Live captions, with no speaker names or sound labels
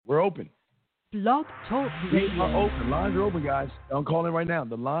are open. Blog Talk They are Radio. open. Lines are open, guys. I'm calling right now.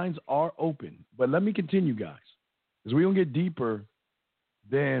 The lines are open. But let me continue, guys. Because we're going to get deeper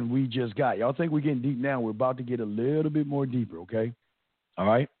than we just got. Y'all think we're getting deep now. We're about to get a little bit more deeper, okay? All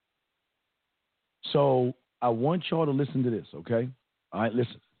right? So I want y'all to listen to this, okay? All right,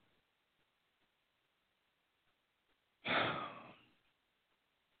 listen.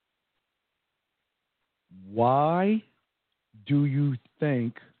 Why do you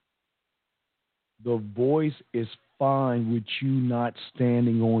think the voice is fine with you not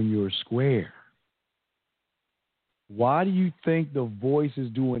standing on your square? Why do you think the voice is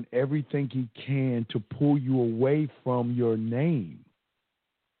doing everything he can to pull you away from your name?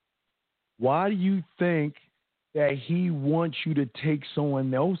 Why do you think that he wants you to take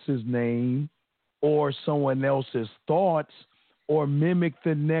someone else's name or someone else's thoughts or mimic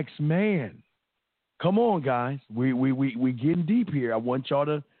the next man? Come on, guys. We getting deep here. I want y'all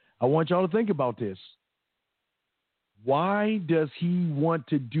to think about this. Why does he want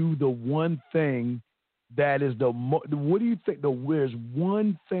to do the one thing that is what do you think? There's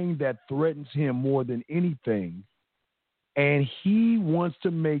one thing that threatens him more than anything, and he wants to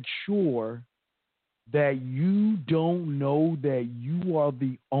make sure that you don't know that you are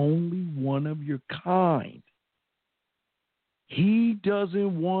the only one of your kind. He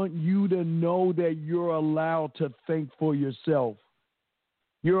doesn't want you to know that you're allowed to think for yourself.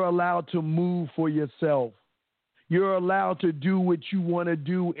 You're allowed to move for yourself. You're allowed to do what you want to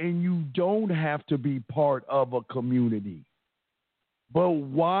do, and you don't have to be part of a community. But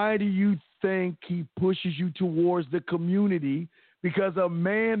why do you think he pushes you towards the community? Because a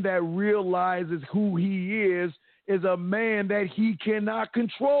man that realizes who he is a man that he cannot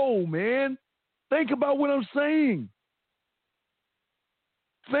control, man. Think about what I'm saying.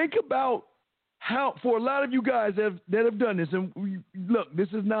 Think about how, for a lot of you guys that have done this, and look, this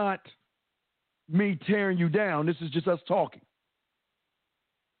is not me tearing you down. This is just us talking.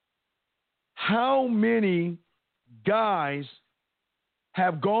 How many guys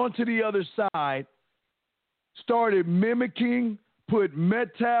have gone to the other side, started mimicking, put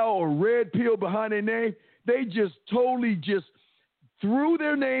metal or red pill behind their name? They just totally just threw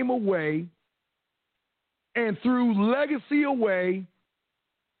their name away and threw legacy away,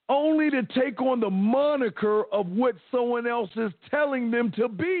 only to take on the moniker of what someone else is telling them to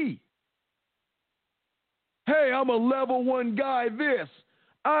be. Hey, I'm a level 1 guy this.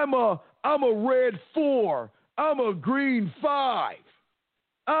 I'm a red 4. I'm a green 5.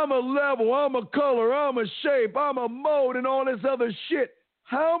 I'm a level, I'm a color, I'm a shape, I'm a mode, and all this other shit.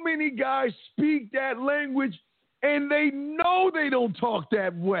 How many guys speak that language and they know they don't talk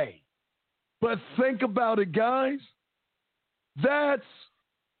that way? But think about it, guys. That's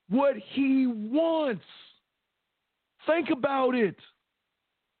what he wants. Think about it.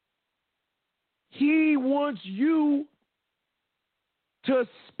 He wants you to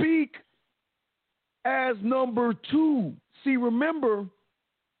speak as number 2. See, remember,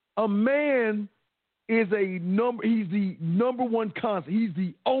 a man is he's the number 1 constant. He's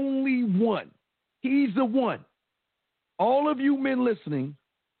the only one. He's the one. All of you men listening,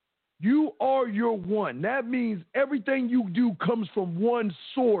 you are your one. That means everything you do comes from one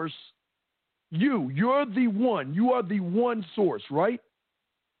source. You're the one. You are the one source, right?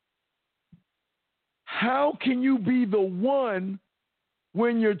 How can you be the one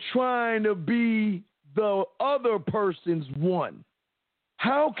when you're trying to be the other person's one?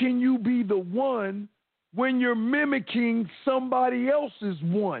 How can you be the one when you're mimicking somebody else's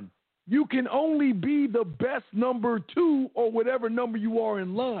one? You can only be the best number 2 or whatever number you are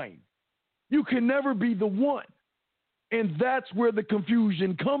in line. You can never be the one. And that's where the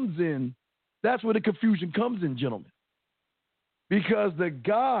confusion comes in. That's where the confusion comes in, gentlemen. Because the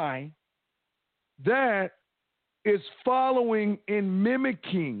guy that is following and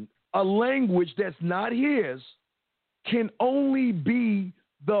mimicking a language that's not his can only be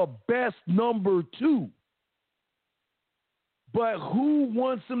the best number 2. But who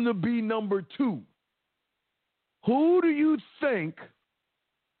wants him to be number 2? Who do you think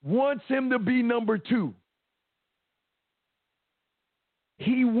wants him to be number 2?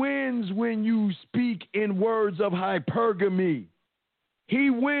 He wins when you speak in words of hypergamy. He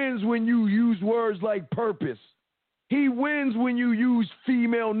wins when you use words like purpose. He wins when you use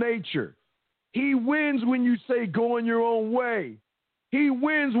female nature. He wins when you say going your own way. He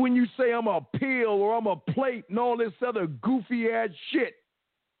wins when you say I'm a pill or I'm a plate and all this other goofy ass shit.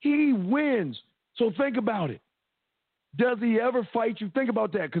 He wins. So think about it. Does he ever fight you? Think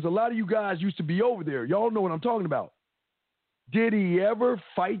about that, because a lot of you guys used to be over there. Y'all know what I'm talking about. Did he ever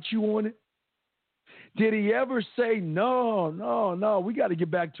fight you on it? Did he ever say, no, we got to get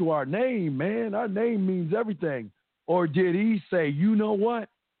back to our name, man. Our name means everything. Or did he say, you know what?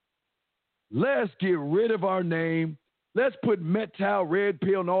 Let's get rid of our name. Let's put Metal, Red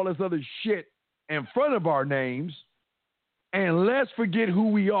Pill, and all this other shit in front of our names. And let's forget who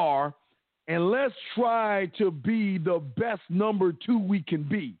we are. And let's try to be the best number 2 we can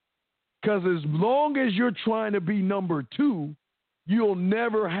be. Because as long as you're trying to be number 2, you'll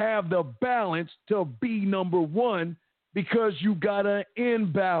never have the balance to be number 1 because you got an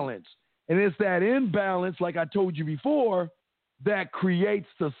imbalance. And it's that imbalance, like I told you before, that creates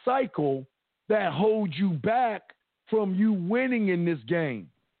the cycle that holds you back from you winning in this game.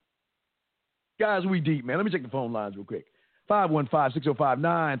 Guys, we deep, man. Let me check the phone lines real quick.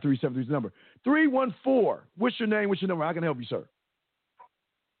 515-605-9373 is the number. 314. What's your name? What's your number? How can I help you, sir?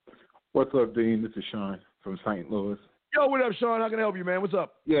 What's up, Dean? This is Sean from St. Louis. Yo, what up, Sean? How can I help you, man? What's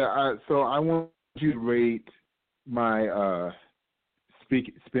up? Yeah, so I want you to rate my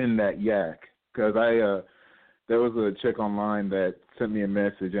spin that yak, because there was a chick online that sent me a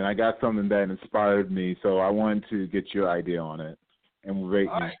message, and I got something that inspired me, so I wanted to get your idea on it and rate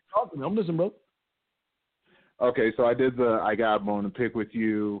me. All right, talk to me. I'm listening, bro. Okay, so I did I got a bone to pick with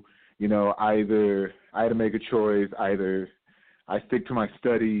you. You know, either I had to make a choice, either I stick to my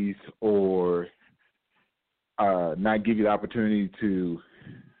studies or not give you the opportunity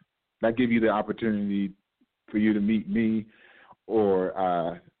for you to meet me,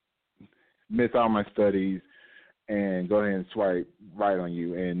 or miss out on my studies and go ahead and swipe right on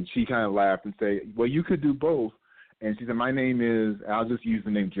you. And she kind of laughed and said, well, you could do both. And she said, my name is, I'll just use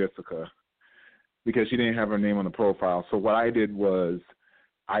the name Jessica, because she didn't have her name on the profile. So what I did was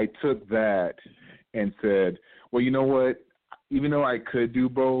I took that and said, well, you know what? Even though I could do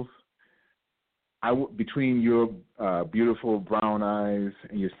both, between your beautiful brown eyes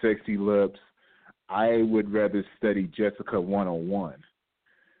and your sexy lips, I would rather study Jessica 101.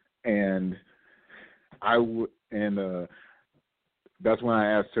 And that's when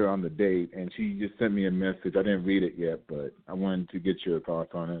I asked her on the date, and she just sent me a message. I didn't read it yet, but I wanted to get your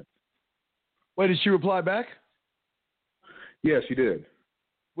thoughts on it. Wait, did she reply back? Yeah, she did.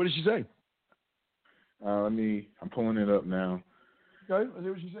 What did she say? I'm pulling it up now. Okay, let's see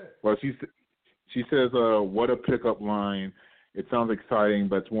what she said. Well, she says, what a pickup line. It sounds exciting,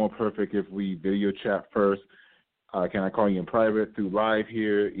 but it's more perfect if we video chat first. Can I call you in private through live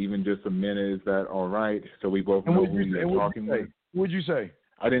here, even just a minute? Is that all right? So we both know who you're talking with. What'd you say?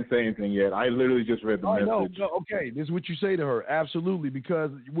 I didn't say anything yet. I literally just read the message. No, okay. This is what you say to her. Absolutely,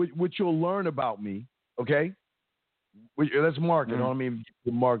 because what you'll learn about me, okay? Let's mark it. I mean,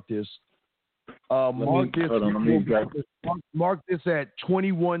 mark this. Mark this at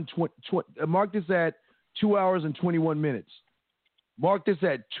 21. Mark this at 2 hours and 21 minutes. Mark this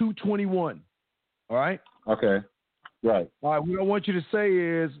at 2:21. All right. Okay. Right. All right. What I want you to say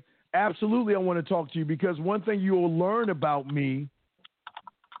is, absolutely, I want to talk to you, because one thing you'll learn about me,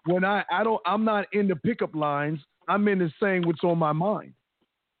 when I'm not into pickup lines, I'm into saying what's on my mind,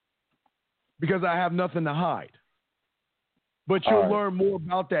 because I have nothing to hide. But you'll learn more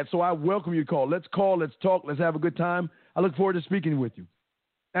about that. So I welcome your call. Let's talk, let's have a good time. I look forward to speaking with you.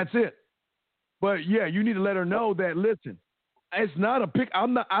 That's it. But yeah, you need to let her know that, listen, it's not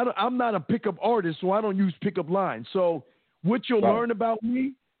I'm not a pickup artist, so I don't use pickup lines. So what you'll learn about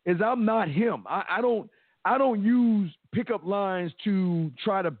me is I'm not him. I don't use pickup lines to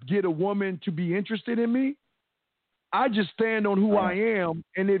try to get a woman to be interested in me. I just stand on who I am,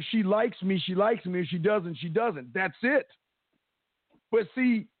 and if she likes me, she likes me. If she doesn't, she doesn't. That's it. But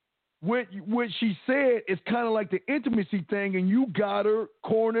see, what she said is kind of like the intimacy thing, and you got her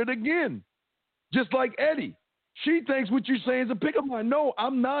cornered again. Just like Eddie. She thinks what you're saying is a pickup line. No,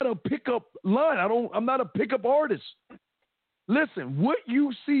 I'm not a pickup line. I'm not a pickup artist. Listen, what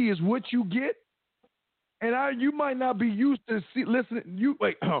you see is what you get. And you might not be used to listening. You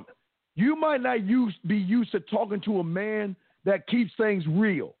might not be used to talking to a man that keeps things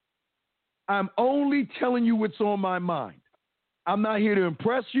real. I'm only telling you what's on my mind. I'm not here to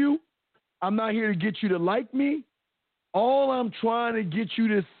impress you. I'm not here to get you to like me. All I'm trying to get you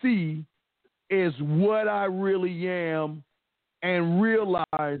to see is what I really am, and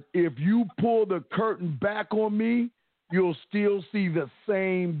realize if you pull the curtain back on me, you'll still see the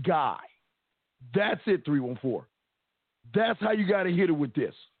same guy. That's it, 314. That's how you got to hit it with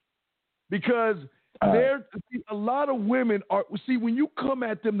this. Because a lot of women are, when you come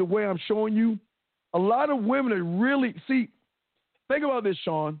at them the way I'm showing you, a lot of women are really, think about this,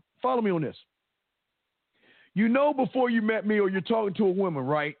 Sean. Follow me on this. You know, before you met me or you're talking to a woman,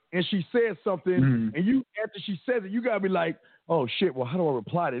 right? And she says something, and after she says it, you got to be like, oh shit, well, how do I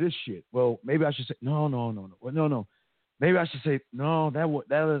reply to this shit? Well, maybe I should say no. Well, no. Maybe I should say no. That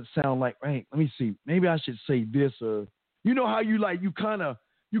doesn't sound like right. Let me see. Maybe I should say this, or you know how you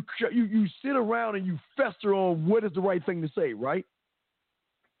sit around and you fester on what is the right thing to say, right?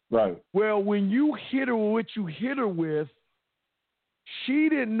 Right. Well, when you hit her with what you hit her with, she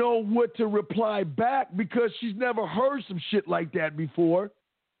didn't know what to reply back because she's never heard some shit like that before.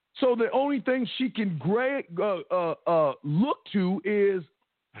 So the only thing she can look to is,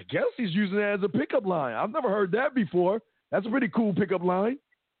 I guess he's using it as a pickup line. I've never heard that before. That's a pretty cool pickup line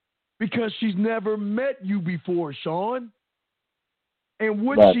because she's never met you before, Sean. And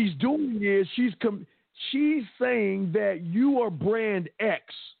what she's doing is she's saying that you are brand X.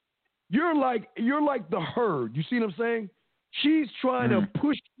 You're like the herd. You see what I'm saying? She's trying to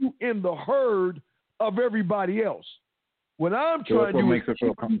push you in the herd of everybody else. What I'm trying to do makes her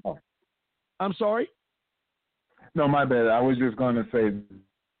feel comfortable. I'm sorry? No, my bad. I was just going to say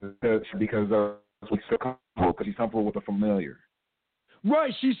because she's so comfortable, because she's comfortable with the familiar.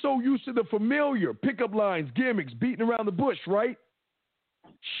 Right. She's so used to the familiar, pickup lines, gimmicks, beating around the bush, right?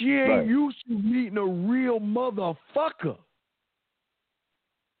 She ain't used to meeting a real motherfucker.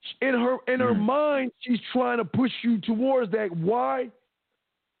 In her mind, she's trying to push you towards that. Why?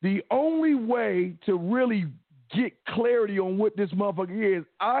 The only way to really get clarity on what this motherfucker is,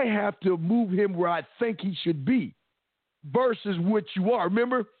 I have to move him where I think he should be versus what you are.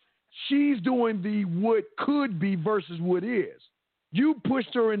 Remember, she's doing the what could be versus what is. You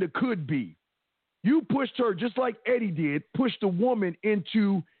pushed her into could be. You pushed her, just like Eddie did, pushed a woman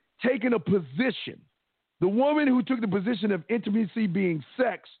into taking a position. The woman who took the position of intimacy being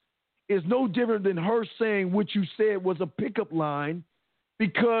sex is no different than her saying what you said was a pickup line,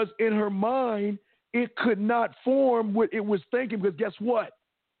 because in her mind, it could not form what it was thinking, because guess what?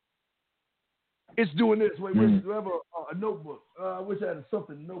 It's doing this. Wait, we have a notebook. I wish I had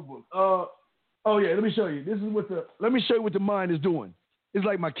something notebook. Oh yeah, let me show you. Let me show you what the mind is doing. It's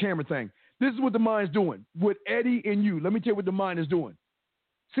like my camera thing. This is what the mind's doing with Eddie and you. Let me tell you what the mind is doing.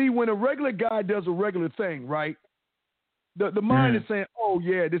 See, when a regular guy does a regular thing, right? The mind is saying, oh,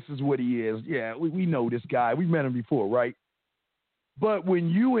 yeah, this is what he is. Yeah, we know this guy. We've met him before, right? But when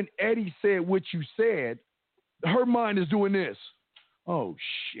you and Eddie said what you said, her mind is doing this. Oh,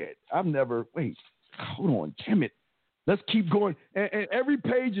 shit. Wait, hold on. Damn it. Let's keep going. And every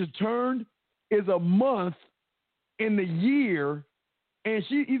page is turned is a month in the year. And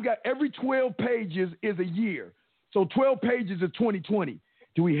he's got every 12 pages is a year. So 12 pages is 2020.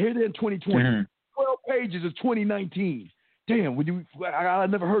 Do we hear that in 2020? 12 pages is 2019. Damn, I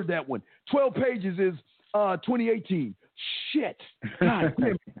never heard that one. 12 pages is 2018. Shit. God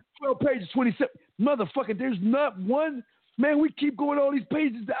damn. 12 pages, 27. Motherfucker, there's not one. Man, we keep going all these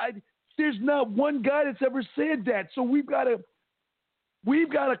pages. There's not one guy that's ever said that. So we've got to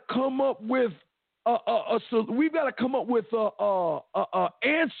come up with we've got to come up with a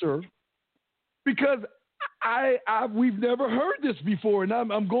answer, because we've never heard this before, and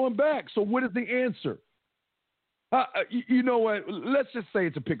I'm going back. So what is the answer? You know what? Let's just say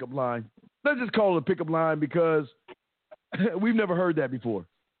it's a pickup line. Let's just call it a pickup line, because we've never heard that before.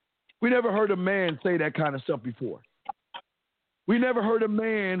 We never heard a man say that kind of stuff before. We never heard a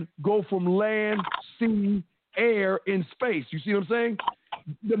man go from land, sea, air, and space. You see what I'm saying?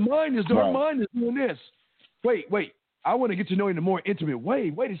 The mind is doing this. Wait. I want to get to know you in a more intimate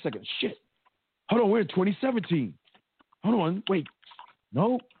way. Wait a second. Shit. Hold on. We're in 2017. Hold on. Wait.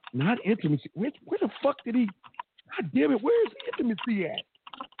 No, not intimacy. Where the fuck did he? God damn it. Where is intimacy at?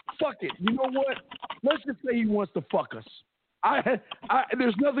 Fuck it. You know what? Let's just say he wants to fuck us.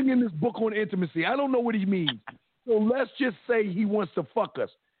 There's nothing in this book on intimacy. I don't know what he means. So let's just say he wants to fuck us.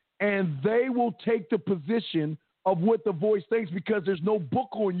 And they will take the position of what the voice thinks, because there's no book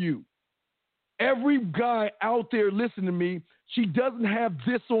on you. Every guy out there listening to me, she doesn't have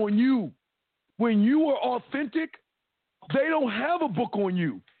this on you. When you are authentic, they don't have a book on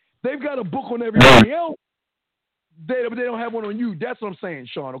you. They've got a book on everybody else. They don't have one on you. That's what I'm saying,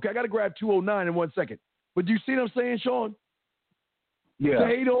 Sean. Okay, I got to grab 209 in 1 second. But do you see what I'm saying, Sean? Yeah.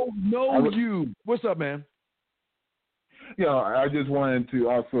 They don't know you. What's up, man? Yeah, I just wanted to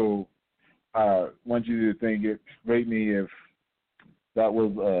also want you to rate me if that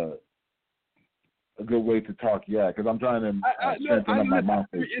was a good way to talk. Yeah, because I'm trying to strengthen up my mouth.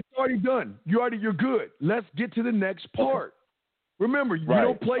 It's already done. You're good. Let's get to the next part. Remember, you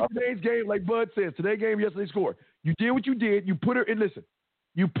don't play today's game like Bud says. Today's game, yesterday's score. You did what you did. You put her in. Listen,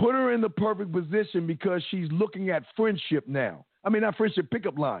 you put her in the perfect position because she's looking at friendship now. I mean, not friendship,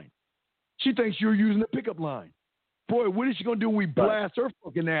 pickup line. She thinks you're using the pickup line. Boy, what is she going to do when we blast her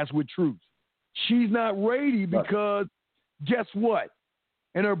fucking ass with truth? She's not ready because Guess what?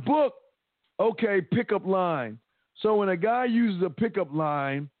 In her book, okay, pickup line. So when a guy uses a pickup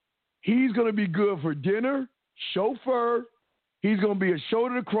line, he's going to be good for dinner, chauffeur. He's going to be a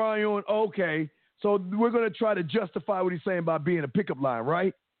shoulder to cry on. Okay, so we're going to try to justify what he's saying by being a pickup line,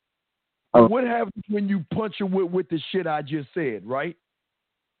 right? Oh. What happens when you punch him with the shit I just said, right?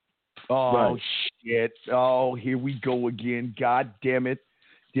 Oh, Right. shit. Oh, here we go again. God damn it.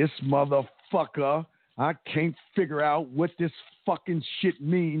 This motherfucker. I can't figure out what this fucking shit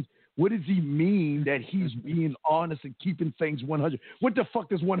means. What does he mean that he's being honest and keeping things 100? What the fuck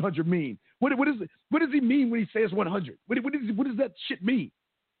does 100 mean? What does he mean when he says 100? What does that shit mean?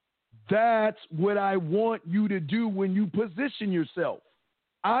 That's what I want you to do when you position yourself.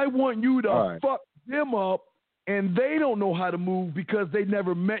 I want you to fuck them up, and they don't know how to move because they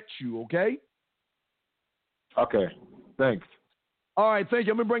never met you, okay? Okay. Thanks. All right, thank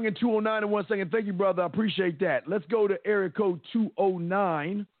you. I'm going to bring in 209 in 1 second. Thank you, brother. I appreciate that. Let's go to area code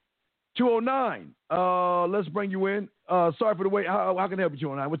 209. 209, let's bring you in. Sorry for the wait. How can I help you,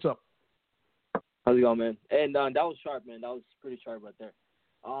 209? What's up? How's it going, man? And that was sharp, man. That was pretty sharp right there.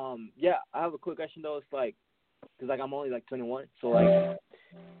 Yeah, I have a quick question though. It's like, cause like I'm only like 21, so like,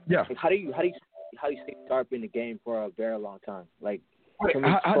 yeah. Like, how do you stay sharp in the game for a very long time? Like,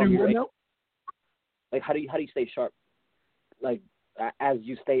 how do you know? Like, how do you stay sharp? Like, as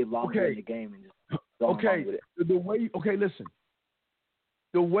you stay longer in the game and just go along with it. Listen.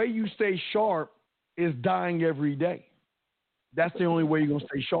 The way you stay sharp is dying every day. That's the only way you're going to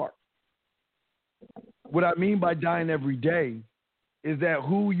stay sharp. What I mean by dying every day is that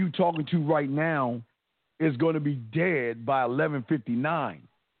who you talking to right now is going to be dead by 11:59.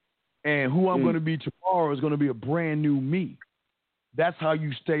 And who I'm going to be tomorrow is going to be a brand new me. That's how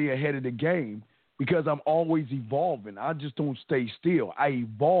you stay ahead of the game, because I'm always evolving. I just don't stay still. I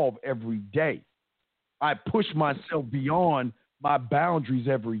evolve every day. I push myself beyond my boundaries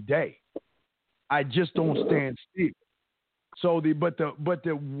every day. I just don't stand still. So the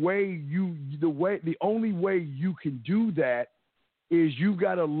only way you can do that is you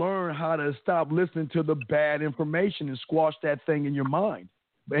got to learn how to stop listening to the bad information and squash that thing in your mind.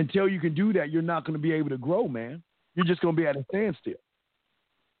 But until you can do that, you're not going to be able to grow, man. You're just going to be at a standstill.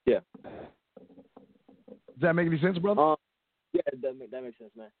 Yeah. Does that make any sense, brother? Yeah, that makes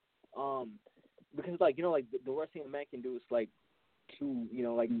sense, man. Because like, you know, like the worst thing a man can do is like to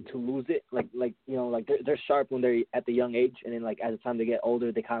lose it. Like they're sharp when they're at the young age, and then like as the time they get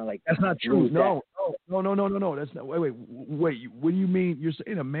older, they kind of like. That's not true. No. That's not. Wait. What do you mean? You're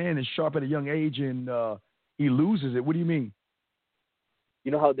saying a man is sharp at a young age and he loses it? What do you mean?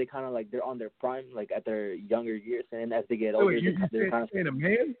 You know how they kind of like they're on their prime, like at their younger years, and then as they get older, they're kind of saying a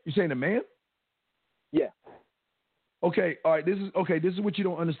man. You saying a man? Yeah. Okay. All right. This is what you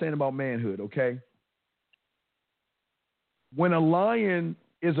don't understand about manhood. Okay. When a lion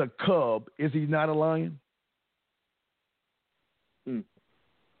is a cub, is he not a lion?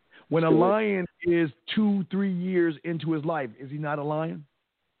 When a lion is 2-3 years into his life, is he not a lion?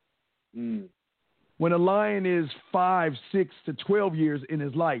 When a lion is 5, 6 to 12 years in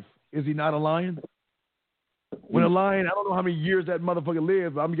his life, is he not a lion? When a lion, I don't know how many years that motherfucker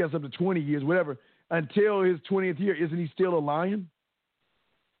lives, but I'm guessing up to 20 years, whatever, until his 20th year, isn't he still a lion?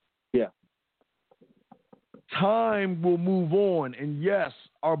 Yeah. Time will move on, and yes,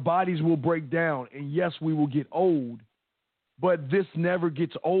 our bodies will break down, and yes, we will get old, but this never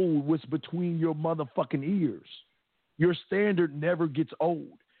gets old. What's between your motherfucking ears? Your standard never gets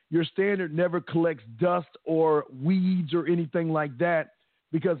old. Your standard never collects dust or weeds or anything like that,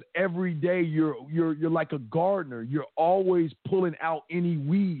 because every day you're like a gardener. You're always pulling out any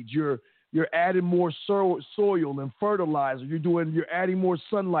weeds. You're adding more soil and fertilizer. You're adding more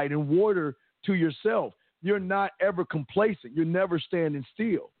sunlight and water to yourself. You're not ever complacent. You're never standing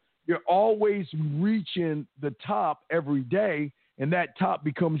still. You're always reaching the top every day, and that top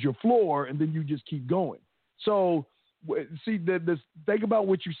becomes your floor, and then you just keep going. So, see, think about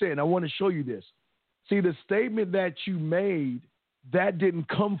what you said, and I want to show you this. See, the statement that you made, that didn't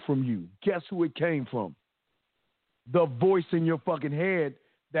come from you. Guess who it came from? The voice in your fucking head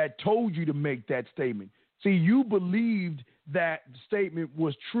that told you to make that statement. See, you believed that statement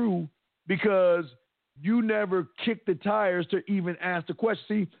was true because you never kicked the tires to even ask the question.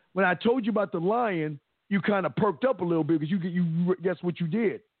 See, when I told you about the lion, you kind of perked up a little bit because you guess what you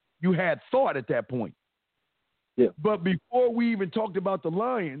did? You had thought at that point. Yeah. But before we even talked about the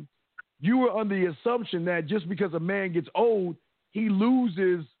lion, you were under the assumption that just because a man gets old, he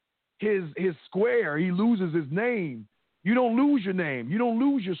loses his square. He loses his name. You don't lose your name. You don't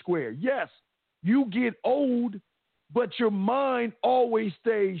lose your square. Yes, you get old, but your mind always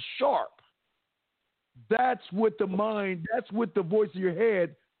stays sharp. that's what the mind, that's what the voice of your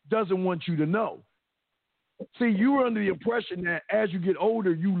head doesn't want you to know. See, you were under the impression that as you get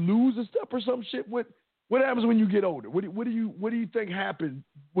older, you lose a step or some shit. What happens when you get older? What do you think happened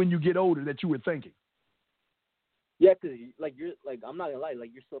when you get older that you were thinking? Yeah, because like you're like, I'm not gonna lie,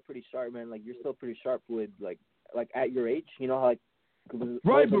 like you're still pretty sharp, man. Like you're still pretty sharp with like at your age, you know, like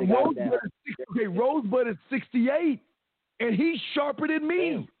right. But Rosebud is 68, and he's sharper than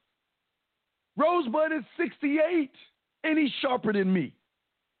me. Damn. Rosebud is 68, and he's sharper than me.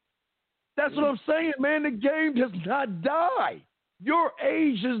 That's what I'm saying, man. The game does not die. Your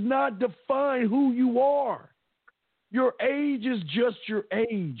age does not define who you are. Your age is just your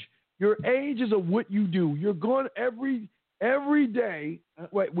age. Your age is of what you do. You're going every day.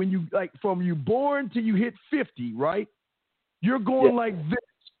 Wait, when you like from you born till you hit 50, right? You're going like this.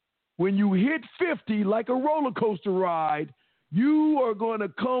 When you hit 50, like a roller coaster ride, you are going to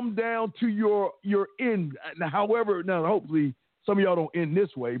come down to your end. However, now hopefully some of y'all don't end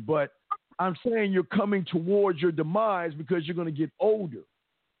this way, but I'm saying you're coming towards your demise because you're going to get older.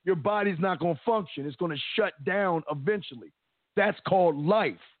 Your body's not going to function. It's going to shut down eventually. That's called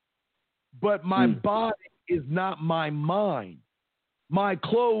life. But my body is not my mind. My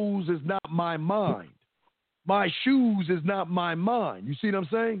clothes is not my mind. My shoes is not my mind. You see what I'm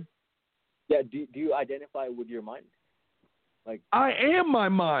saying? Yeah. Do you identify with your mind? Like I am my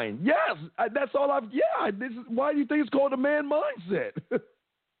mind. Yes. That's all I've. Yeah. This is why do you think it's called the man mindset?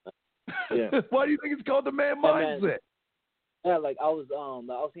 Yeah. Why do you think it's called the man mindset? Man. Yeah. Like I was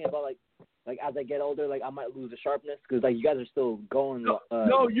thinking about like as I get older, like I might lose the sharpness because like you guys are still going. No,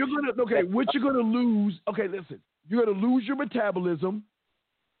 you're gonna. Okay, what you're gonna lose? Okay, listen. You're gonna lose your metabolism.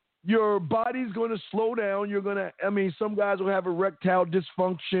 Your body's gonna slow down. You're gonna. I mean, some guys will have erectile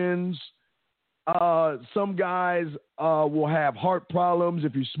dysfunctions. Some guys will have heart problems.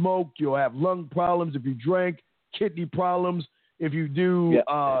 If you smoke, you'll have lung problems. If you drink, kidney problems. If you do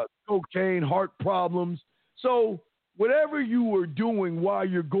cocaine, heart problems. So whatever you were doing while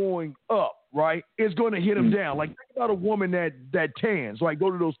you're going up, right, is going to hit them down. Like, think about a woman that tans, like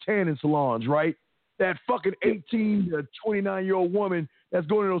go to those tanning salons, right? That fucking 18 to 29-year-old woman that's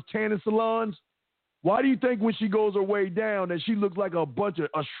going to those tanning salons. Why do you think when she goes her way down that she looks like a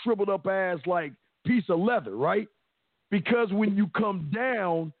shriveled up ass like piece of leather, right? Because when you come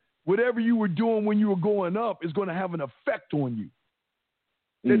down, whatever you were doing when you were going up is going to have an effect on you.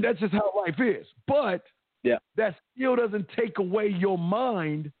 And that's just how life is. But that still doesn't take away your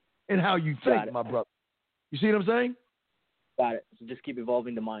mind and how you think, my brother. You see what I'm saying? Got it. So just keep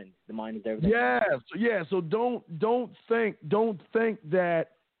evolving the mind. The mind is everything. Yeah. So don't think that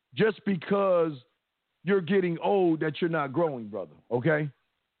just because you're getting old that you're not growing, brother. Okay?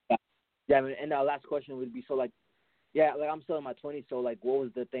 Yeah. I mean, and our last question would be, so like I'm still in my 20s. So like, what was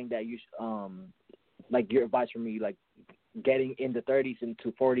the thing that you like your advice for me, like getting in the 30s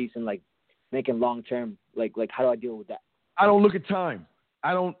into 40s and like making long term, like how do I deal with that? I don't look at time.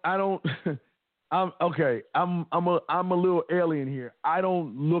 I don't. I'm a little alien here. I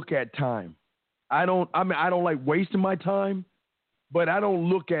don't look at time. I don't like wasting my time, but I don't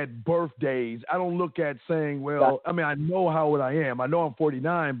look at birthdays. I don't look at saying, well, I mean, I know how old I am. I know I'm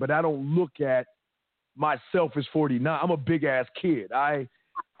 49, but I don't look at myself as 49. I'm a big ass kid. I'm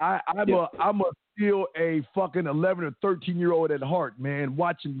still a fucking 11 or 13-year-old at heart, man,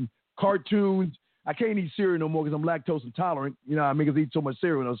 watching cartoons. I can't eat cereal no more because I'm lactose intolerant. You know, I mean, because I eat so much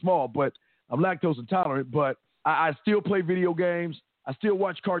cereal when I'm small, but I'm lactose intolerant. But I still play video games. I still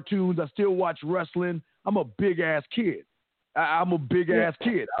watch cartoons. I still watch wrestling. I'm a big-ass kid. I'm a big-ass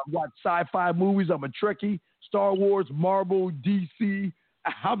kid. I watch sci-fi movies. I'm a Trekkie, Star Wars, Marvel, DC.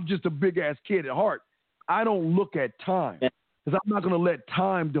 I'm just a big-ass kid at heart. I don't look at time because I'm not going to let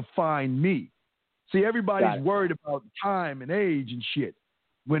time define me. See, everybody's worried about time and age and shit.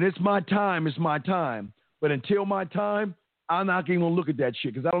 When it's my time, it's my time. But until my time, I'm not even going to look at that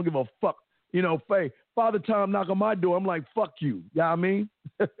shit because I don't give a fuck. You know, Father Time knock on my door. I'm like, fuck you. You know what I mean?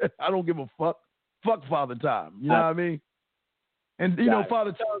 I don't give a fuck. Fuck Father Time. You know what I mean? And, you know,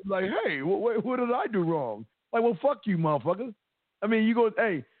 Father Time's like, hey, what did I do wrong? Like, well, fuck you, motherfucker. I mean, you go,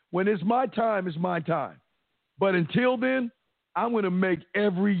 hey, when it's my time, it's my time. But until then, I'm going to make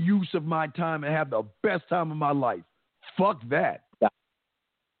every use of my time and have the best time of my life. Fuck that.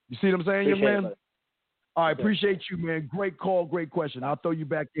 You see what I'm saying, young man? All right, appreciate you, man. Great call, great question. I'll throw you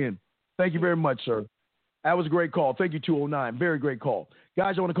back in. Thank you very much, sir. That was a great call. Thank you, 209. Very great call.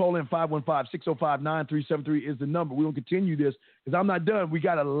 Guys, I want to call in 515-605-9373 is the number. We're going to continue this because I'm not done. We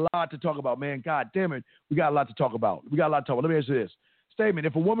got a lot to talk about, man. God damn it. We got a lot to talk about. Let me answer this. Statement,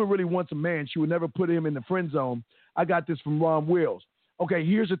 if a woman really wants a man, she would never put him in the friend zone. I got this from Ron Wills. Okay,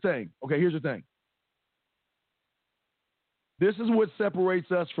 here's the thing. This is what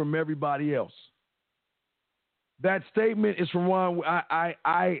separates us from everybody else. That statement is from one.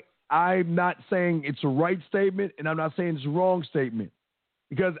 I'm not saying it's a right statement, and I'm not saying it's a wrong statement,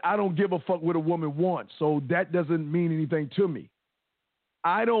 because I don't give a fuck what a woman wants. So that doesn't mean anything to me.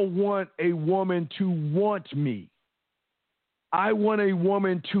 I don't want a woman to want me. I want a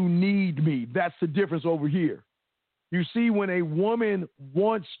woman to need me. That's the difference over here. You see, when a woman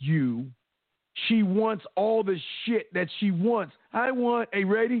wants you, she wants all the shit that she wants. I want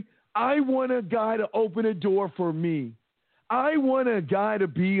a guy to open a door for me. I want a guy to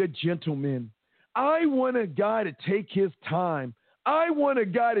be a gentleman. I want a guy to take his time. I want a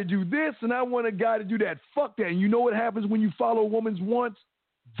guy to do this, and I want a guy to do that. Fuck that. And you know what happens when you follow a woman's wants?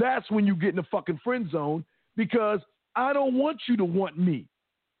 That's when you get in the fucking friend zone, because I don't want you to want me.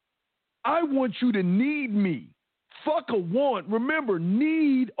 I want you to need me. Fuck a want. Remember,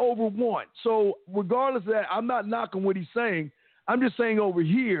 need over want. So regardless of that, I'm not knocking what he's saying. I'm just saying over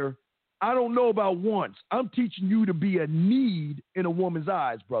here, I don't know about wants. I'm teaching you to be a need in a woman's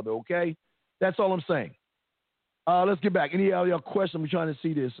eyes, brother, okay? That's all I'm saying. Let's get back. Any of y'all questions? I'm trying to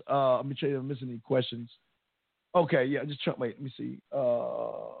see this. Let me check if I'm missing any questions. Okay, yeah, just wait. Let me see.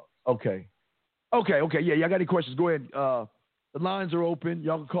 Okay. Yeah, y'all got any questions? Go ahead. The lines are open.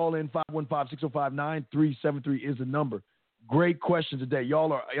 Y'all can call in 515-605-9373 is the number. Great question today.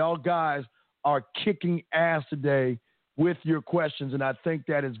 Y'all guys are kicking ass today with your questions, and I think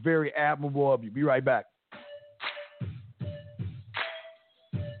that is very admirable of you. Be right back.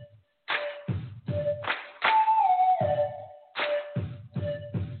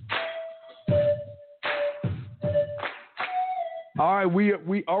 All right,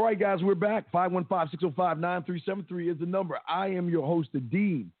 all right, guys, we're back. 515-605-9373 is the number. I am your host, the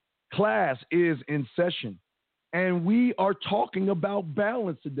Dean. Class is in session, and we are talking about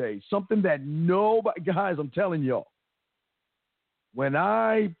balance today, something that nobody, guys, I'm telling y'all, when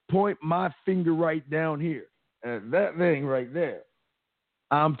I point my finger right down here, and that thing right there,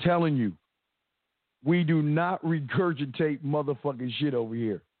 I'm telling you, we do not regurgitate motherfucking shit over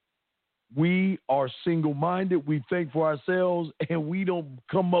here. We are single-minded. We think for ourselves, and we don't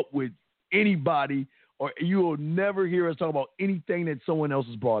come up with anybody, or you will never hear us talk about anything that someone else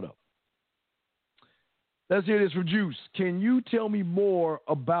has brought up. Let's hear this from Juice. Can you tell me more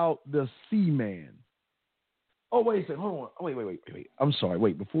about the C-Man? Oh, wait a second. Hold on. Wait. I'm sorry.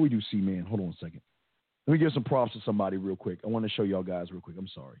 Wait, before we do C-Man, hold on a second. Let me give some props to somebody real quick. I want to show y'all guys real quick. I'm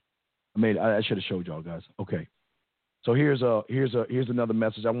sorry. I should have showed y'all guys. Okay. So here's another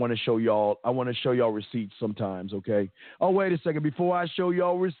message. I want to show y'all receipts sometimes, okay? Oh, wait a second. Before I show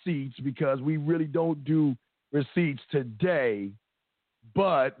y'all receipts, because we really don't do receipts today,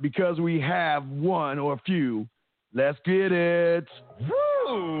 but because we have one or a few, let's get it.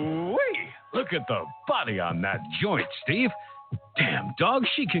 Woo-wee! Look at the body on that joint, Steve. Damn, dog,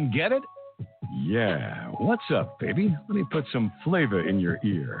 she can get it. Yeah, what's up, baby? Let me put some flavor in your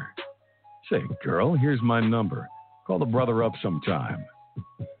ear. Say, girl, here's my number. Call the brother up sometime.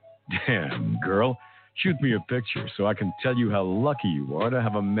 Damn, girl, shoot me a picture so I can tell you how lucky you are to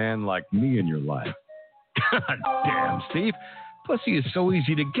have a man like me in your life. God damn, Steve. Pussy is so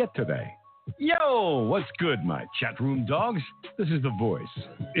easy to get today. Yo, what's good, my chat room dogs? This is The Voice.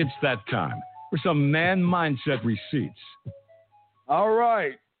 It's that time for some man mindset receipts. All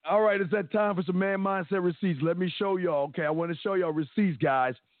right. It's that time for some man mindset receipts. Let me show y'all. Okay, I want to show y'all receipts,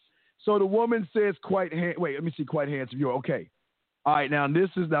 guys. So the woman says quite handsome. You're okay. All right,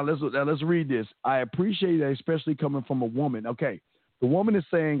 let's read this. I appreciate that, especially coming from a woman. Okay. The woman is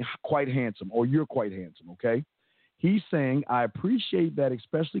saying quite handsome, or you're quite handsome, okay? He's saying, I appreciate that,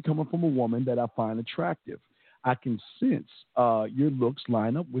 especially coming from a woman that I find attractive. I can sense your looks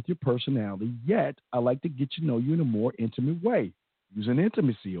line up with your personality, yet I like to get to know you in a more intimate way. Using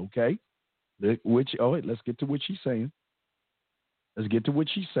intimacy, okay? Let's get to what she's saying. Let's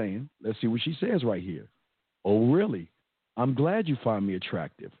see what she says right here. Oh, really? I'm glad you find me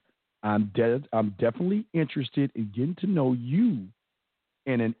attractive. I'm definitely interested in getting to know you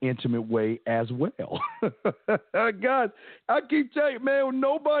in an intimate way as well. God, I keep telling you, man,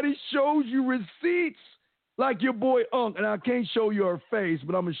 nobody shows you receipts like your boy Unc. And I can't show you her face,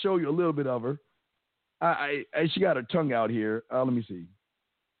 but I'm going to show you a little bit of her. She got her tongue out here. Let me see.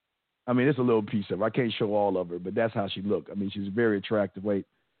 I mean, it's a little piece of her. I can't show all of her, but that's how she look. I mean, she's very attractive. Wait,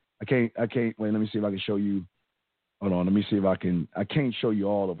 I can't. Wait, let me see if I can show you. Hold on. Let me see if I can. I can't show you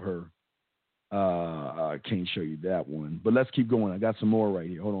all of her. I can't show you that one. But let's keep going. I got some more right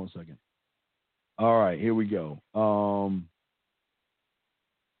here. Hold on a second. All right, here we go.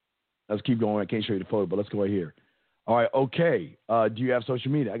 Let's keep going. I can't show you the photo, but let's go right here. All right, okay. Do you have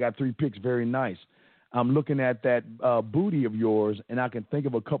social media? I got 3 pics. Very nice. I'm looking at that booty of yours, and I can think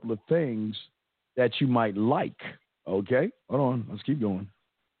of a couple of things that you might like. Okay? Hold on. Let's keep going.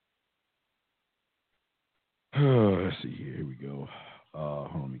 Let's see here. Here we go.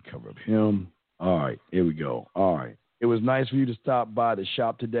 Hold on, let me cover up him. All right, here we go. All right. It was nice for you to stop by the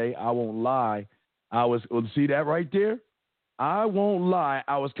shop today. I won't lie. See that right there? I won't lie.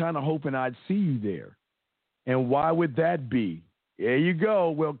 I was kind of hoping I'd see you there. And why would that be? There you go.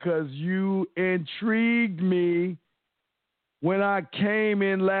 Well, because you intrigued me when I came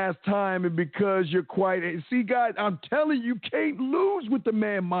in last time, and because you're quite. See, guys, I'm telling you, you can't lose with the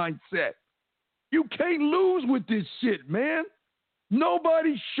man mindset. You can't lose with this shit, man.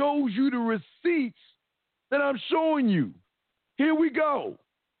 Nobody shows you the receipts that I'm showing you. Here we go.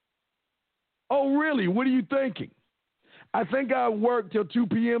 Oh, really? What are you thinking? I think I work till 2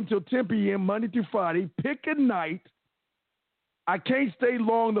 p.m. till 10 p.m. Monday through Friday. Pick a night. I can't stay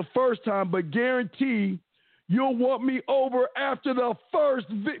long the first time, but guarantee you'll want me over after the first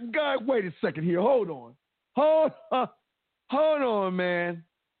guy. Wait a second here. Hold on, man.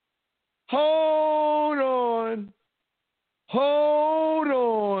 Hold on.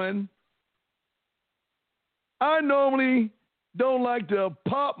 I normally don't like to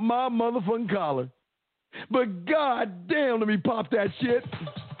pop my motherfucking collar, but god damn, let me pop that shit.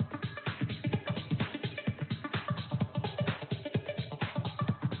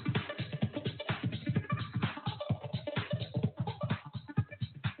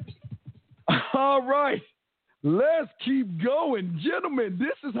 All right, let's keep going. Gentlemen,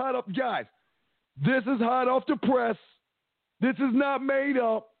 this is hot up, guys. This is hot off the press. This is not made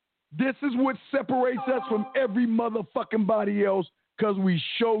up. This is what separates us from every motherfucking body else, because we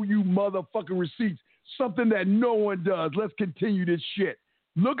show you motherfucking receipts, something that no one does. Let's continue this shit.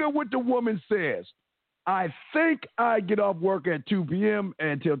 Look at what the woman says. I think I get off work at 2 p.m.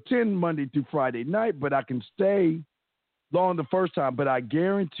 until 10 Monday through Friday night, but I can stay long the first time, but I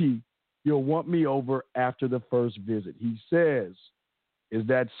guarantee you'll want me over after the first visit. He says, is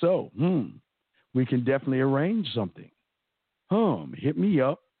that so? We can definitely arrange something. Hit me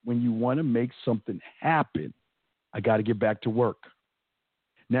up when you want to make something happen. I got to get back to work.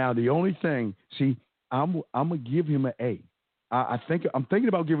 Now, the only thing, see, I'm gonna give him an A. I'm thinking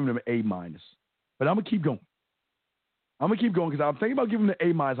about giving him an A minus, but I'm gonna keep going. Because I'm thinking about giving him an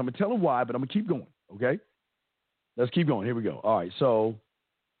A minus. I'm gonna tell him why, but I'm gonna keep going. Okay, let's keep going. Here we go. All right, so,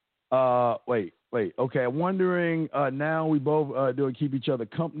 wait. Okay, I'm wondering. Now we both do keep each other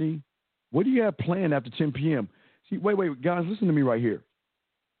company. What do you have planned after 10 p.m.? See, wait, guys, listen to me right here.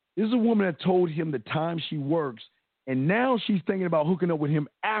 This is a woman that told him the time she works, and now she's thinking about hooking up with him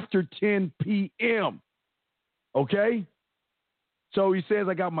after 10 p.m. Okay? So he says,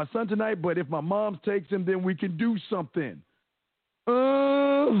 I got my son tonight, but if my mom takes him, then we can do something.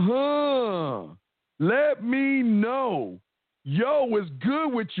 Let me know. Yo, what's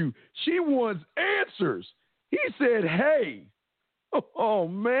good with you? She wants answers. He said, hey. Oh,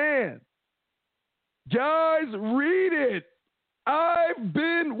 man. Guys, read it.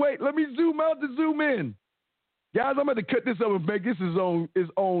 Let me zoom out to zoom in. Guys, I'm going to cut this up and make this his own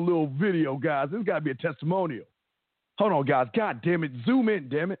little video, guys. This got to be a testimonial. Hold on, guys. God damn it. Zoom in,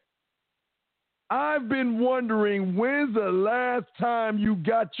 damn it. I've been wondering, when's the last time you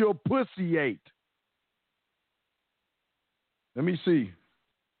got your pussy ate? Let me see.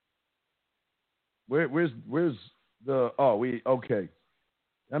 Where's the, okay.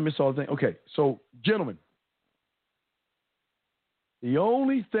 I missed all the thing. Okay, so, gentlemen, the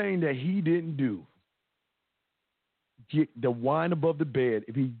only thing that he didn't do, get the wine above the bed,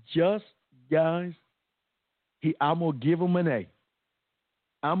 if he just, guys, I'm going to give him an A.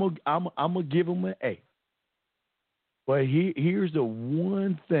 I'm gonna give him an A. But here's the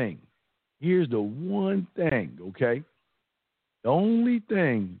one thing. Okay? The only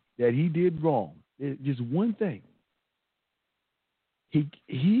thing that he did wrong, just one thing.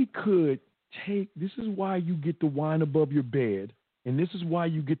 He could take, this is why you get the wine above your bed, and this is why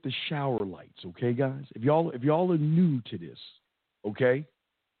you get the shower lights, okay, guys? If y'all are new to this, okay?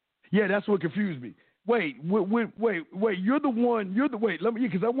 Yeah, that's what confused me. Wait, you're the one, let me,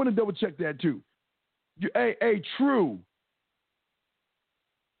 because I want to double check that too. Hey, True.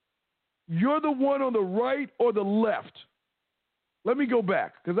 You're the one on the right or the left? Let me go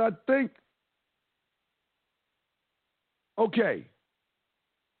back, because I think, okay.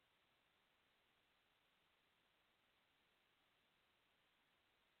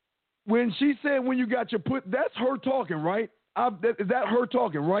 When she said when you got your that's her talking, right? Is that her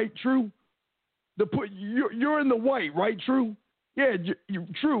talking, right? True? You're in the white, right? True? Yeah,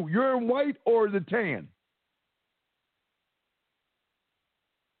 True. You're in white or the tan?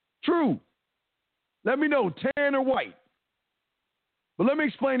 True. Let me know, tan or white. But let me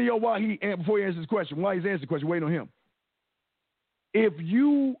explain to y'all before he answers his question, why he's answering the question, waiting on him. If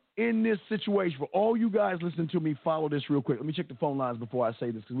you in this situation, for all you guys listening to me, follow this real quick. Let me check the phone lines before I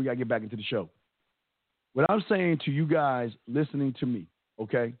say this because we got to get back into the show. What I'm saying to you guys listening to me,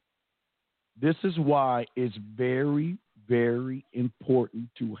 okay, this is why it's very, very important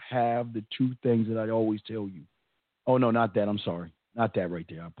to have the two things that I always tell you. Oh, no, not that. I'm sorry. Not that right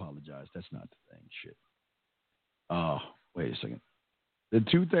there. I apologize. That's not the thing. Shit. Wait a second. The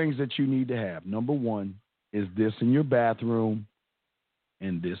two things that you need to have, number one, is this in your bathroom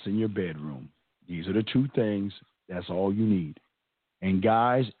and this in your bedroom. These are the two things. That's all you need. And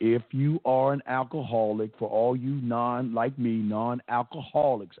guys, if you are an alcoholic, for all you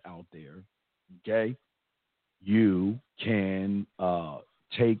non-alcoholics out there, okay, you can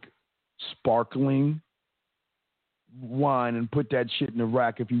take sparkling wine and put that shit in the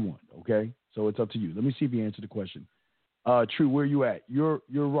rack if you want, okay? So it's up to you. Let me see if you answered the question. True, where you at? You're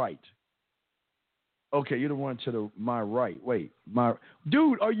right. Okay, you're the one to my right. Wait,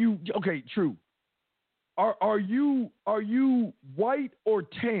 dude, are you okay? True. Are you white or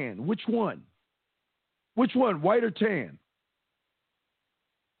tan? Which one? Which one? White or tan?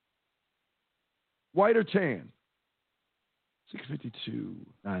 White or tan?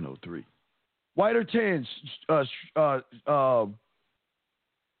 652-903. White or tan?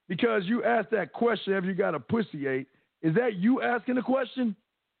 Because you asked that question after you got a pussy ate. Is that you asking the question?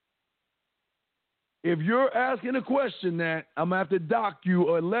 If you're asking a question, that I'm going to have to dock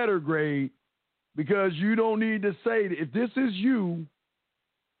you a letter grade because you don't need to say that. If this is you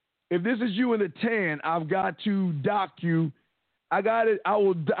in the tan, I've got to dock you. I got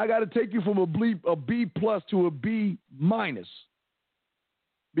to take you from a B plus to a B minus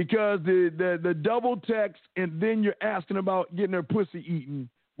because the double text and then you're asking about getting her pussy eaten.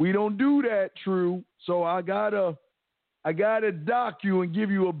 We don't do that, True. So I gotta dock you and give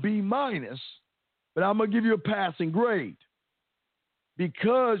you a B minus. But I'm going to give you a passing grade.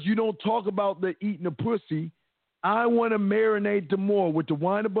 Because you don't talk about the eating the pussy, I want to marinate them more with the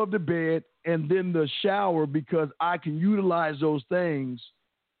wine above the bed and then the shower because I can utilize those things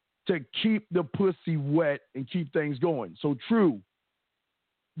to keep the pussy wet and keep things going. So, True,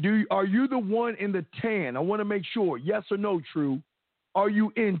 are you the one in the tan? I want to make sure, yes or no, True. Are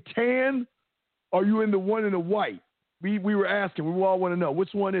you in tan? Or are you in the one in the white? We were asking. We all want to know.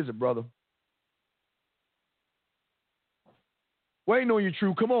 Which one is it, brother? Waiting on you,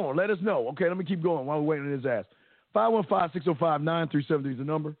 True. Come on, let us know. Okay, let me keep going while we're waiting on his ass. 515-605-9373 is the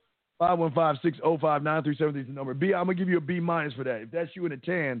number. 515-605-9373 is the number. B, I'm going to give you a B minus for that. If that's you in a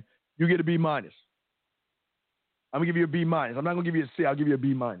tan, you get a B minus. I'm going to give you a B minus. I'm not going to give you a C. I'll give you a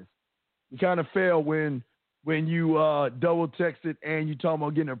B minus. You kind of fail when you double texted and you talking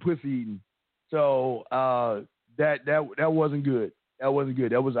about getting her pussy eaten. So that wasn't good. That wasn't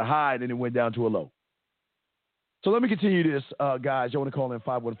good. That was a high, and then it went down to a low. So let me continue this, guys. You want to call in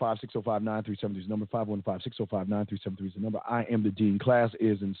 515-605-9373 is the number. 515-605-9373 is the number. I am the Dean. Class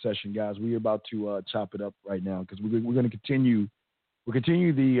is in session, guys. We're about to chop it up right now because we're going to continue. We'll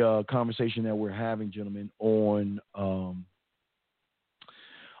continue the conversation that we're having, gentlemen, on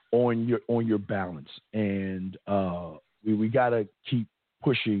your balance, and we got to keep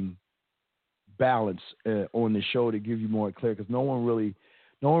pushing balance on the show to give you more clear because no one really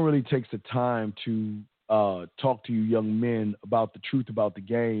takes the time to talk to you young men about the truth about the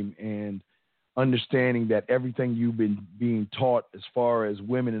game and understanding that everything you've been being taught as far as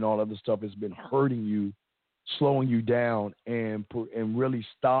women and all other stuff has been hurting you, slowing you down, and really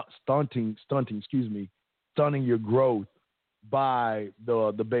stunting your growth by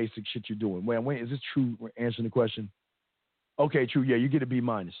the basic shit you're doing. Wait, is this True? We're answering the question. Okay, True. Yeah, you get a B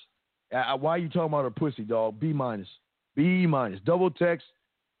minus. Why are you talking about a pussy, dog? B minus. B minus. Double text.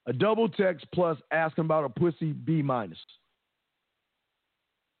 A double text plus asking about a pussy, B minus.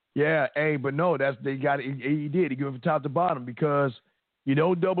 Yeah, hey, but no, they got it. He did. He gave it from top to bottom because you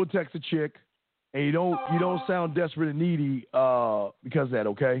don't double text a chick and you don't sound desperate and needy because of that.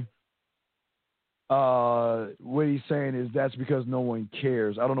 Okay. What he's saying is that's because no one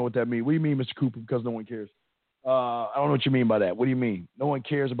cares. I don't know what that means. What do you mean, Mr. Cooper? Because no one cares. I don't know what you mean by that. What do you mean? No one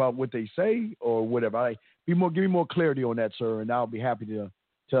cares about what they say or whatever. Give me more clarity on that, sir, and I'll be happy to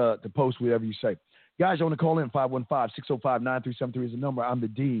post whatever you say. Guys, I want to call in 515-605-9373 is the number. I'm the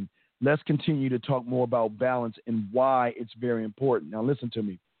Dean. Let's continue to talk more about balance and why it's very important. Now, listen to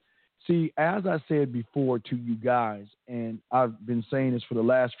me. See, as I said before to you guys, and I've been saying this for the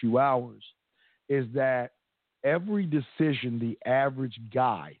last few hours, is that every decision the average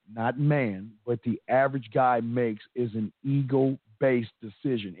guy, not man, but the average guy makes is an ego-based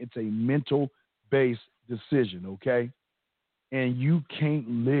decision. It's a mental based decision, okay? And you can't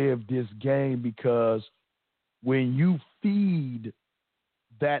live this game because when you feed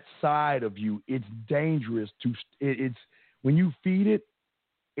that side of you, it's dangerous to it's when you feed it,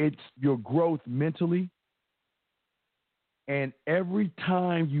 it's your growth mentally. And every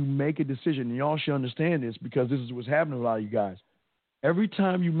time you make a decision, and y'all should understand this because this is what's happening to a lot of you guys. Every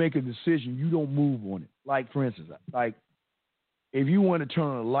time you make a decision, you don't move on it. Like, for instance, like if you want to turn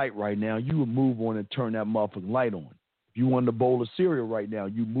on a light right now, you would move on and turn that motherfucking light on. If you want a bowl of cereal right now,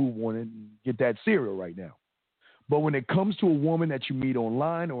 you move on it and get that cereal right now. But when it comes to a woman that you meet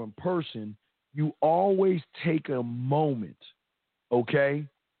online or in person, you always take a moment, okay?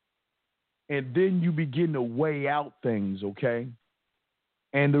 And then you begin to weigh out things, okay?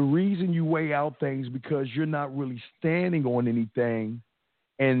 And the reason you weigh out things because you're not really standing on anything,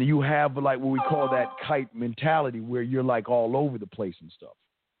 and you have like what we call that kite mentality where you're like all over the place and stuff.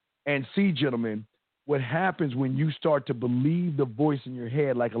 And see, gentlemen, what happens when you start to believe the voice in your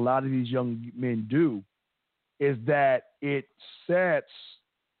head like a lot of these young men do is that it sets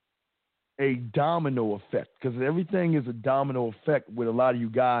a domino effect because everything is a domino effect with a lot of you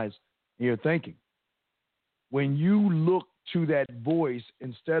guys in your thinking. When you look to that voice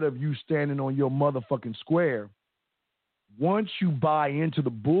instead of you standing on your motherfucking square, once you buy into the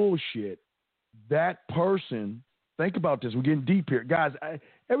bullshit, that person, think about this, we're getting deep here. Guys,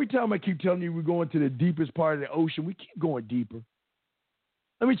 every time I keep telling you we're going to the deepest part of the ocean, we keep going deeper.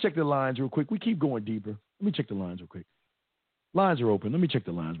 Let me check the lines real quick. We keep going deeper. Let me check the lines real quick. Lines are open. Let me check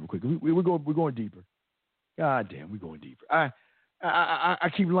the lines real quick. We're going deeper. God damn, we're going deeper. I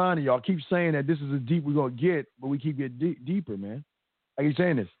keep lying to y'all. I keep saying that this is as deep we're going to get, but we keep getting deeper, man. I keep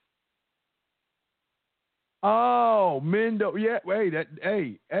saying this. Oh, men don't, yeah,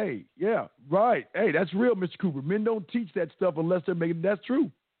 yeah, right. Hey, that's real, Mr. Cooper. Men don't teach that stuff unless they're making, that's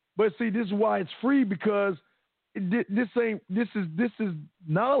true. But see, this is why it's free because this is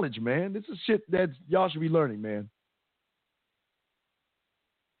knowledge, man. This is shit that y'all should be learning, man.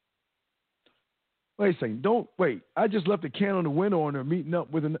 Wait a second. Don't wait. I just left a can on the window and they're meeting up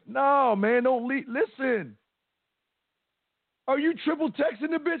with no, man, don't leave. Listen. Are you triple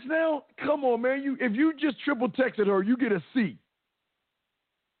texting the bitch now? Come on, man. If you just triple texted her, you get a C.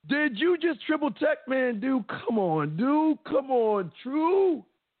 Did you just triple text, man? Dude, come on, dude. Come on, True.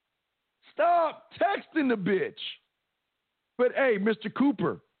 Stop texting the bitch. But hey, Mr.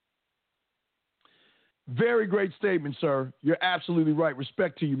 Cooper, very great statement, sir. You're absolutely right.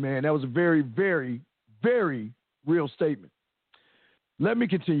 Respect to you, man. That was a very, very, very real statement. Let me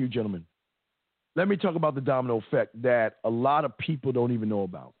continue, gentlemen. Let me talk about the domino effect that a lot of people don't even know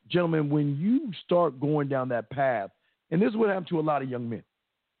about. Gentlemen, when you start going down that path, and this is what happened to a lot of young men,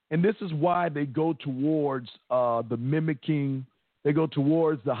 and this is why they go towards the mimicking, they go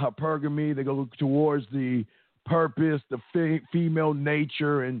towards the hypergamy, they go towards the purpose, the female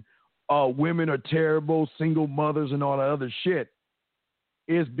nature, and women are terrible, single mothers, and all that other shit,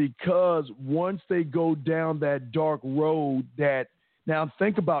 is because once they go down that dark road that, now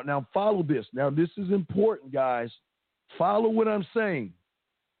think about, now follow this. Now this is important, guys. Follow what I'm saying.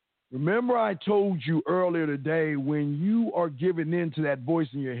 Remember I told you earlier today, when you are giving in to that voice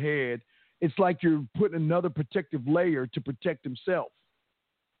in your head, it's like you're putting another protective layer to protect himself.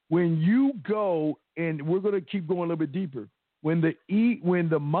 When you go, and we're going to keep going a little bit deeper, when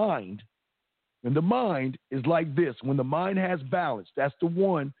the mind is like this, when the mind has balance, that's the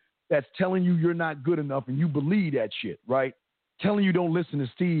one that's telling you you're not good enough and you believe that shit, right? Telling you don't listen to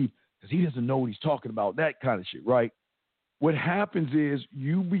Steve because he doesn't know what he's talking about, that kind of shit, right? What happens is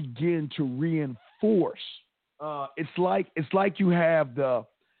you begin to reinforce. It's like you have oh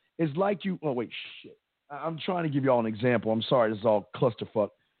wait, shit. I'm trying to give you all an example. I'm sorry, this is all clusterfuck.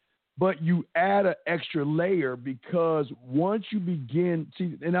 But you add an extra layer because once you begin,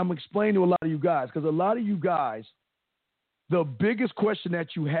 see, and I'm explaining to a lot of you guys, because a lot of you guys, the biggest question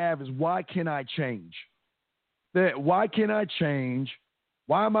that you have is, why can't I change? Why can't I change?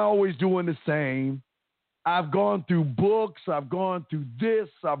 Why am I always doing the same? I've gone through books, I've gone through this,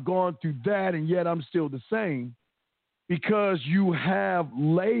 I've gone through that, and yet I'm still the same, because you have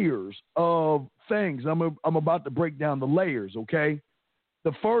layers of things. I'm about to break down the layers, okay?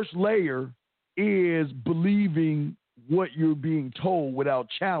 The first layer is believing what you're being told without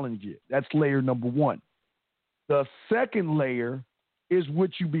challenging it. That's layer number one. The second layer is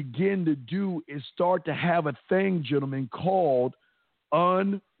what you begin to do is start to have a thing, gentlemen, called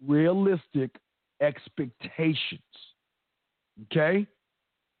unrealistic expectations. Okay?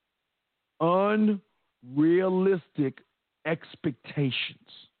 Unrealistic expectations.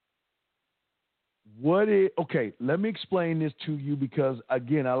 Okay, let me explain this to you because,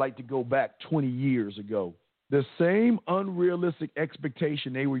 again, I like to go back 20 years ago. The same unrealistic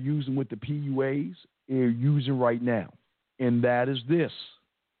expectation they were using with the PUAs, they're using right now. And that is this.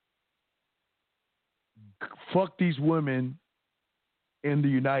 Fuck these women in the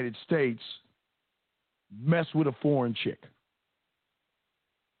United States, mess with a foreign chick.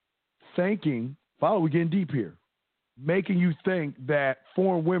 We're getting deep here, making you think that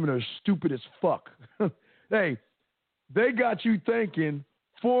foreign women are stupid as fuck. Hey, they got you thinking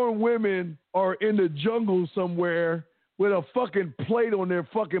foreign women are in the jungle somewhere with a fucking plate on their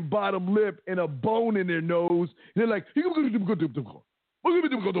fucking bottom lip and a bone in their nose. And they're like, you know, they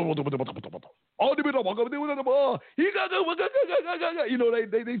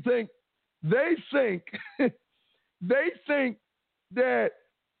think that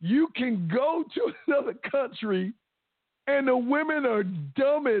you can go to another country and the women are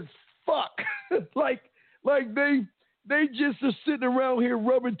dumb as fuck. like they just are sitting around here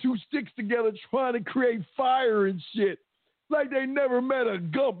rubbing two sticks together trying to create fire and shit. Like they never met a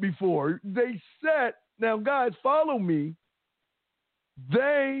gump before. Now guys, follow me.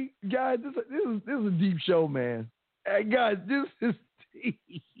 This is a deep show, man. Hey guys, this is deep.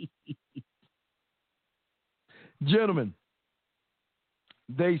 Gentlemen,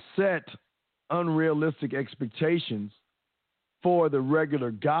 they set unrealistic expectations for the regular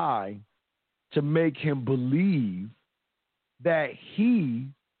guy to make him believe that he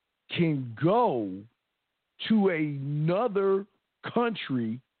can go to another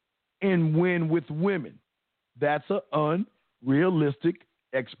country and win with women. That's an unrealistic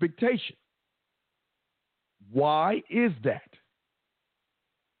expectation. Why is that?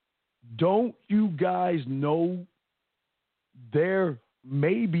 Don't you guys know there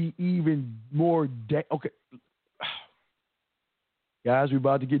may be even more okay. Guys, we're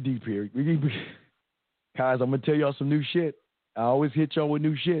about to get deep here. Guys, I'm going to tell y'all some new shit. I always hit y'all with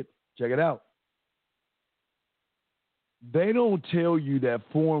new shit. Check it out. They don't tell you that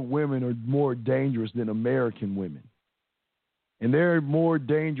foreign women are more dangerous than American women. And they're more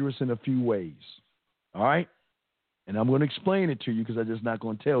dangerous in a few ways. All right? And I'm going to explain it to you because I'm just not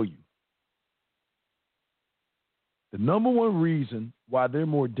going to tell you. The number one reason why they're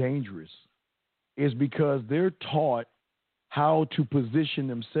more dangerous is because they're taught how to position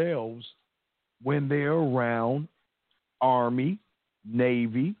themselves when they're around Army,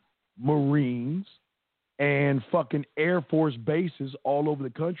 Navy, Marines, and fucking Air Force bases all over the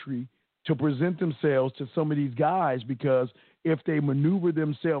country to present themselves to some of these guys, because if they maneuver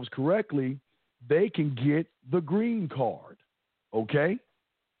themselves correctly, they can get the green card. Okay?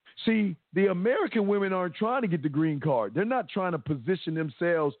 See, the American women aren't trying to get the green card. They're not trying to position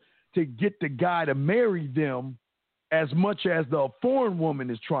themselves to get the guy to marry them as much as the foreign woman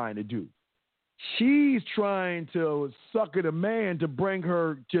is trying to do. She's trying to sucker the man to bring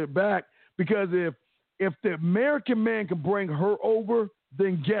her back, because if the American man can bring her over,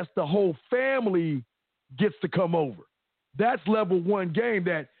 then guess the whole family gets to come over. That's level one game.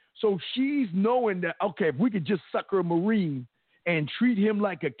 So she's knowing that, okay, if we could just sucker a Marine and treat him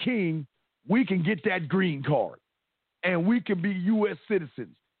like a king, we can get that green card and we can be U.S.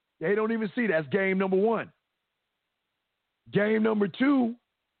 citizens. They don't even see that's game number one. Game number two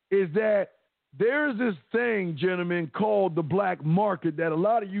is that there's this thing, gentlemen, called the black market that a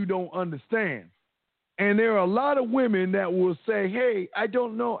lot of you don't understand. And there are a lot of women that will say, hey, I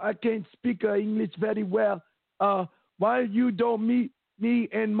don't know, I can't speak English very well. Why you don't meet me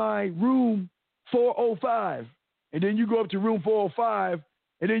in my room 405? And then you go up to room 405,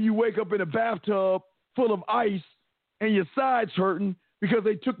 and then you wake up in a bathtub full of ice, and your side's hurting because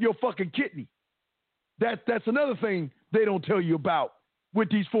they took your fucking kidney. That's another thing they don't tell you about with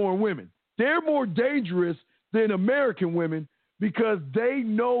these foreign women. They're more dangerous than American women because they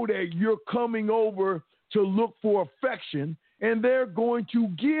know that you're coming over to look for affection, and they're going to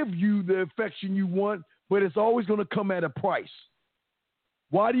give you the affection you want, but it's always going to come at a price.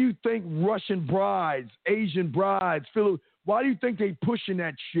 Why do you think Russian brides, Asian brides, why do you think they pushing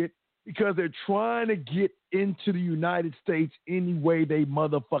that shit? Because they're trying to get into the United States any way they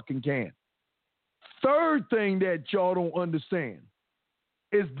motherfucking can. Third thing that y'all don't understand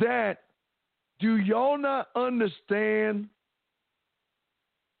is that, do y'all not understand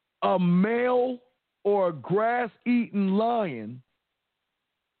a male or a grass-eating lion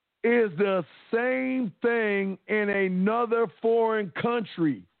is the same thing in another foreign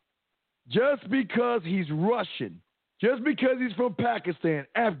country? Just because he's Russian, just because he's from Pakistan,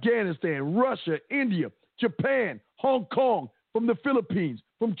 Afghanistan, Russia, India, Japan, Hong Kong, from the Philippines,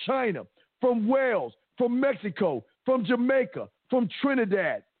 from China, from Wales, from Mexico, from Jamaica, from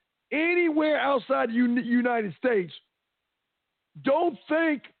Trinidad, anywhere outside the United States, don't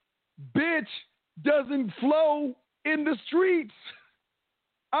think bitch doesn't flow in the streets.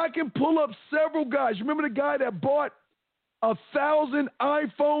 I can pull up several guys. Remember the guy that bought 1,000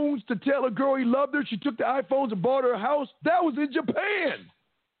 iPhones to tell a girl he loved her? She took the iPhones and bought her a house. That was in Japan.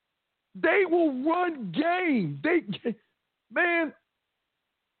 They will run game. Man,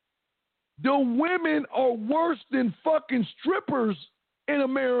 the women are worse than fucking strippers in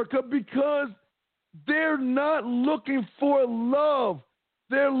America because they're not looking for love.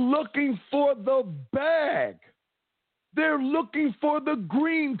 They're looking for the bag. They're looking for the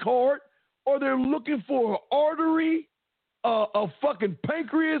green card, or they're looking for an artery, a fucking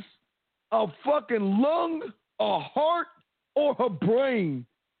pancreas, a fucking lung, a heart, or a brain,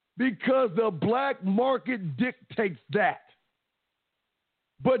 because the black market dictates that.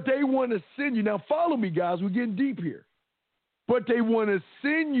 But they want to send you. Now, follow me, guys. We're getting deep here. But they want to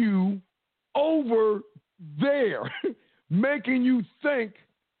send you over there, making you think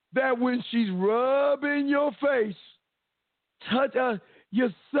that when she's rubbing your face,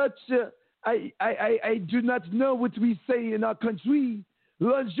 you're such a, I do not know what we say in our country.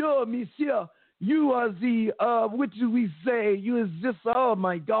 Bonjour, monsieur. You are the, what do we say? You is just, oh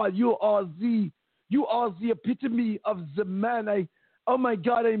my God, you are the epitome of the man. Oh my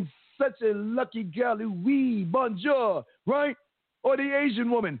God, I'm such a lucky girl. Oui, bonjour, right? Or the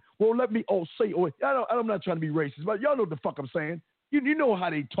Asian woman. Well, let me say, I'm not trying to be racist, but y'all know what the fuck I'm saying. You know how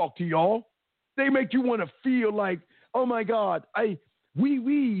they talk to y'all. They make you want to feel like, oh my God,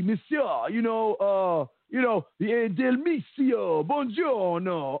 oui, monsieur, del monsieur,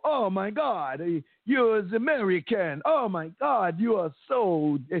 buongiorno. Oh my God, you're American. Oh my God, you are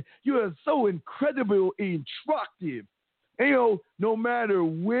so incredible, attractive. And, no matter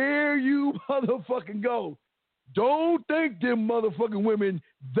where you motherfucking go, don't think them motherfucking women,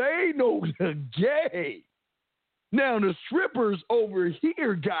 they know the game. Now, the strippers over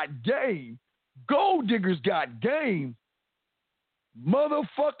here got game. Gold diggers got game.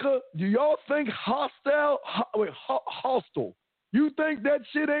 Motherfucker, do y'all think hostile? You think that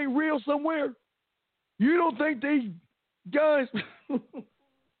shit ain't real somewhere? You don't think they guys?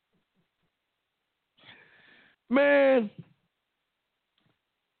 Man,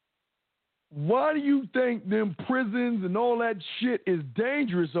 why do you think them prisons and all that shit is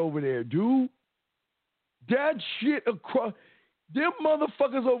dangerous over there, dude? That shit across them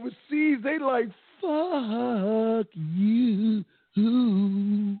motherfuckers overseas, they like, fuck you.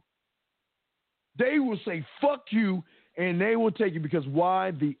 They will say fuck you, and they will take you, because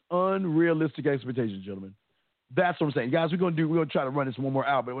why? The unrealistic expectations, gentlemen. That's what I'm saying, guys. We're gonna try to run this one more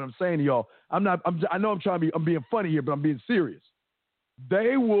out. But what I'm saying to y'all, I know I'm being funny here, but I'm being serious.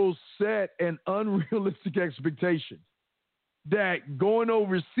 They will set an unrealistic expectation that going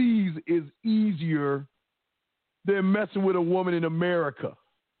overseas is easier than messing with a woman in America,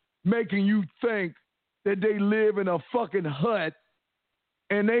 making you think that they live in a fucking hut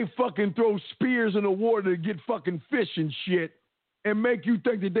and they fucking throw spears in the water to get fucking fish and shit, and make you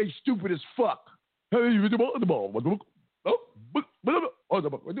think that they stupid as fuck. Or,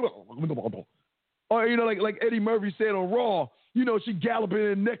 like Eddie Murphy said on Raw, she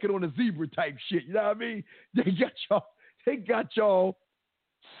galloping in naked on a zebra type shit. You know what I mean? They got y'all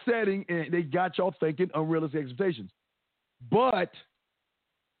setting, and they got y'all thinking unrealistic expectations. But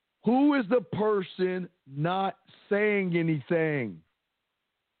who is the person not saying anything?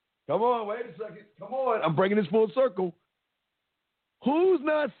 Come on, wait a second. Come on. I'm bringing this full circle. Who's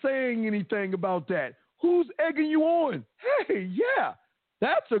not saying anything about that? Who's egging you on? Hey, yeah,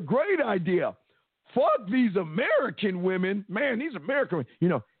 that's a great idea. Fuck these American women. Man, these American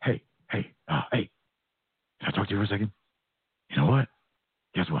women, hey, can I talk to you for a second? You know what?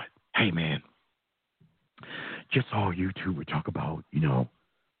 Guess what? Hey, man, just saw YouTuber talk about,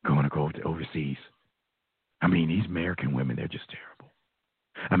 going to go overseas. I mean, these American women, they're just terrible.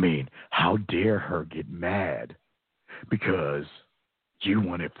 I mean, how dare her get mad because you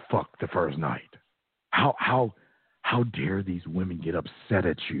wanted fucked the first night? How dare these women get upset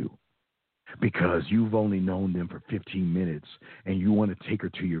at you because you've only known them for 15 minutes and you want to take her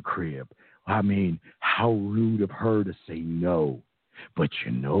to your crib? I mean, how rude of her to say no. But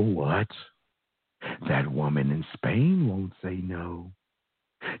you know what? That woman in Spain won't say no.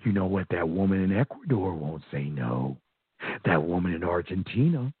 You know what? That woman in Ecuador won't say no. That woman in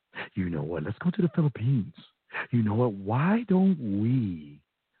Argentina, you know what? Let's go to the Philippines. You know what? Why don't we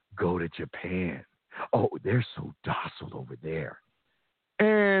go to Japan? Oh, they're so docile over there.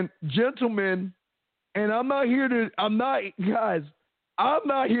 And gentlemen, and I'm not here to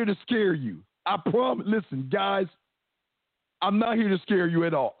scare you. I promise. Listen, guys, I'm not here to scare you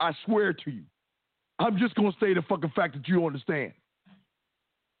at all. I swear to you. I'm just going to say the fucking fact that you understand.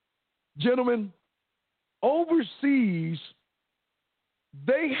 Gentlemen, overseas,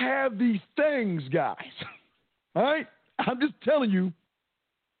 they have these things, guys. All right? I'm just telling you,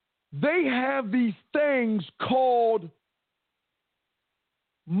 they have these things called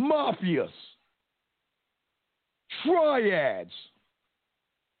mafias, triads,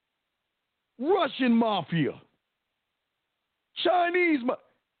 Russian mafia, Chinese mafia.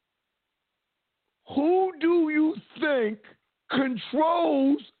 Who do you think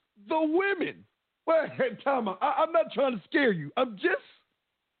controls the women? Well, time out. I'm not trying to scare you. I'm just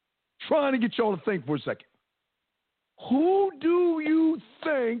trying to get y'all to think for a second. Who do you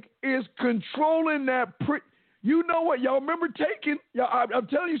think is controlling that? You know what? Y'all remember Taken? I'm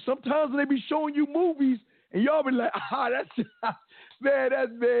telling you, sometimes they be showing you movies, and y'all be like, that's man,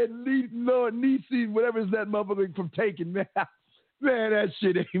 Lord Niecy, whatever is that motherfucker from Taken, man. Man, that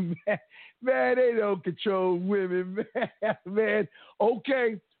shit ain't, man, they don't control women, man.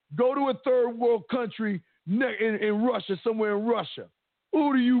 Okay, go to a third world country in Russia, somewhere in Russia.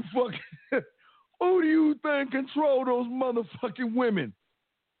 Who do you think control those motherfucking women?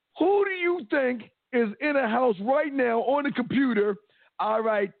 Who do you think is in a house right now on the computer? All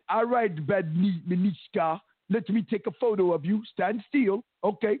right, Manishka, let me take a photo of you. Stand still.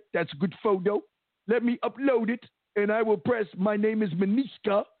 Okay, that's a good photo. Let me upload it, and I will press, my name is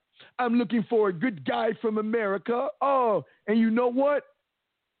Manishka. I'm looking for a good guy from America. Oh, and you know what?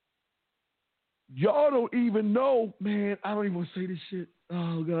 Y'all don't even know, man, I don't even want to say this shit.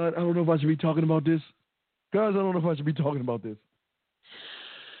 Oh, God, I don't know if I should be talking about this. Guys, I don't know if I should be talking about this.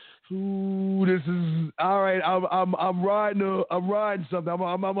 Ooh, this is all right. I'm riding something.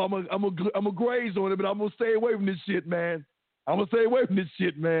 I'm a graze on it, but I'm gonna stay away from this shit, man. All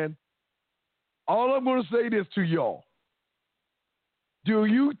I'm gonna say this to y'all. Do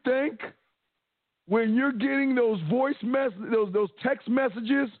you think when you're getting those voice those text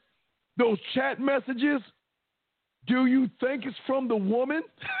messages, those chat messages, do you think it's from the woman?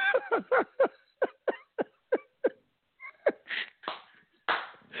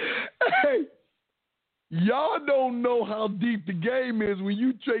 Hey, y'all don't know how deep the game is when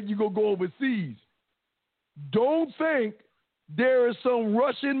you gonna go overseas. Don't think there is some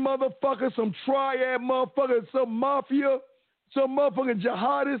Russian motherfucker, some triad motherfucker, some mafia, some motherfucking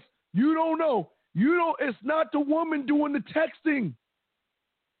jihadist. You don't know. It's not the woman doing the texting.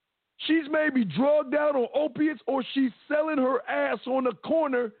 She's maybe drugged out on opiates, or she's selling her ass on the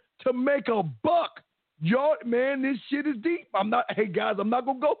corner to make a buck. Y'all, man, this shit is deep. Hey guys, I'm not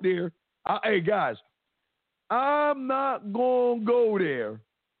gonna go there. Hey guys, I'm not gonna go there.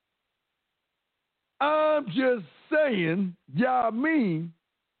 I'm just saying,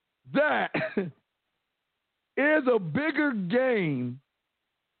 that is a bigger game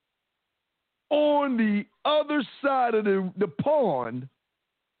on the other side of the pond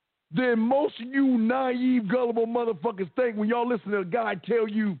than most of you naive, gullible motherfuckers think when y'all listen to a guy tell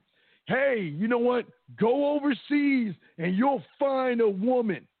you, hey, you know what? Go overseas and you'll find a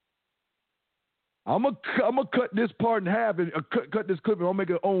woman. I'm gonna cut this part in half and cut this clip, and I'll make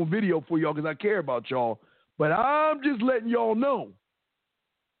an own video for y'all because I care about y'all. But I'm just letting y'all know,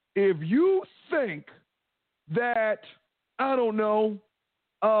 if you think that, I don't know,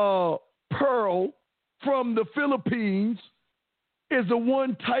 Pearl from the Philippines is the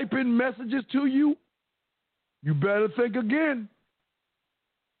one typing messages to you, you better think again.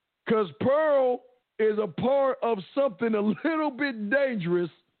 Because Pearl is a part of something a little bit dangerous,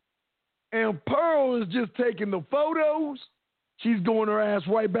 and Pearl is just taking the photos. She's going her ass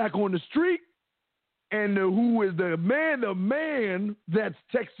right back on the street. And who is the man that's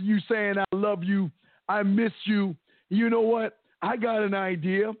texting you saying, I love you, I miss you. You know what? I got an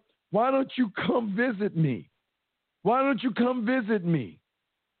idea. Why don't you come visit me?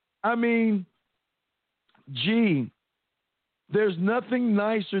 I mean, gee, there's nothing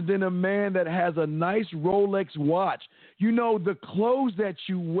nicer than a man that has a nice Rolex watch. You know, the clothes that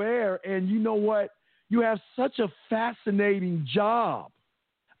you wear, and you know what? You have such a fascinating job.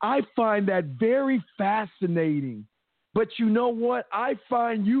 I find that very fascinating. But you know what? I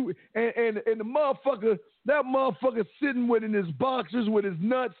find you, and the motherfucker, that motherfucker sitting in his boxers with his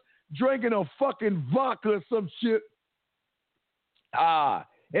nuts, drinking a fucking vodka or some shit.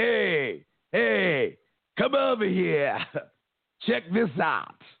 Hey, come over here. Check this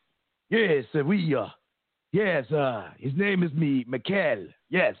out. Yes, his name is Mikhail.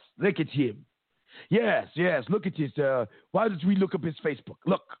 Yes, look at him. Yes, look at this. Why don't we look up his Facebook?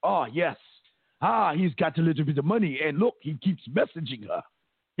 Look, yes. He's got a little bit of money, and look, he keeps messaging her.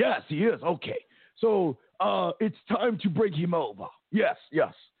 Yes, he is. Okay. So it's time to bring him over. Yes,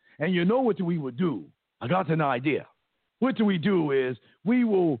 yes. And you know what we will do? I got an idea. What do we do is we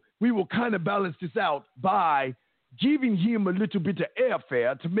will kind of balance this out by giving him a little bit of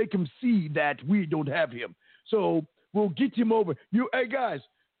airfare to make him see that we don't have him. So we'll get him over. Hey guys,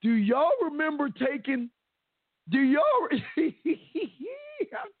 do y'all remember Taken? I'm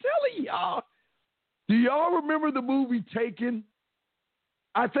telling y'all. Do y'all remember the movie Taken?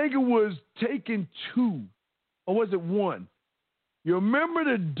 I think it was Taken 2, or was it 1? You remember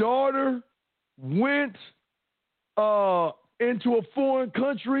the daughter went into a foreign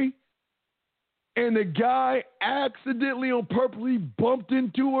country and the guy accidentally on purposely bumped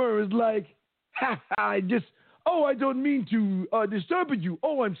into her and was like, I don't mean to disturb you.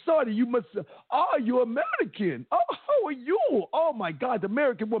 Oh, I'm sorry. You must, you're American. Oh, how are you? Oh my God,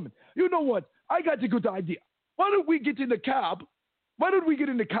 American woman. You know what? I got a good idea. Why don't we get in the cab?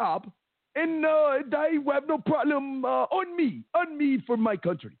 And I have no problem on me for my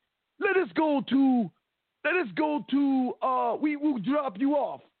country. Let us go to, we will drop you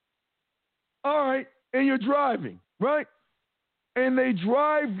off. All right, and you're driving, right? And they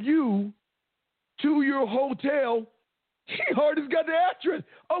drive you to your hotel. He hardly got the address.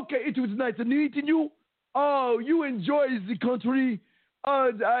 Okay, it was nice meeting you. Oh, you enjoy the country.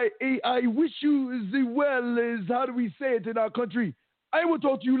 I wish you the well as, how do we say it in our country? I will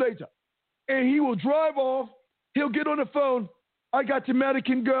talk to you later. And he will drive off. He'll get on the phone. I got the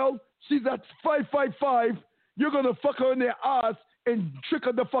American girl. She's at 555. You're going to fuck her in their ass and trick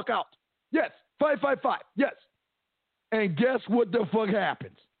her the fuck out. Yes, 555. Yes. And guess what the fuck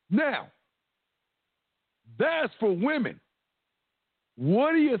happens? Now, that's for women.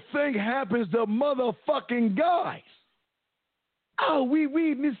 What do you think happens to motherfucking guys? Oh,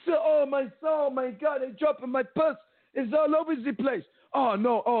 mister, oh my God, I'm dropping my purse. It's all over the place. Oh,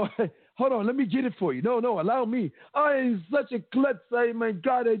 no, hold on, let me get it for you. No, allow me. I am such a klutz. My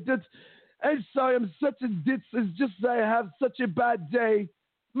God, I'm sorry, I'm such a ditz. It's just I have such a bad day.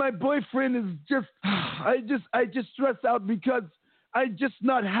 My boyfriend is just, I just stress out because I'm just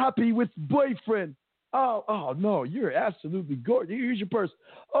not happy with boyfriend. Oh no, you're absolutely gorgeous. Here's your purse.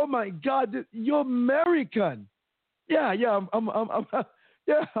 Oh my God, you're American. Yeah, I'm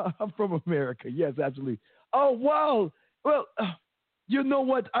from America. Yes, absolutely. Oh wow. Well, you know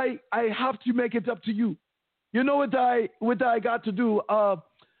what? I have to make it up to you. You know what I got to do?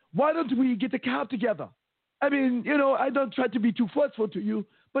 Why don't we get a cab together? I mean, I don't try to be too forceful to you,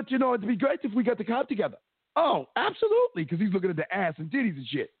 but it'd be great if we got the cab together. Oh, absolutely, because he's looking at the ass and titties and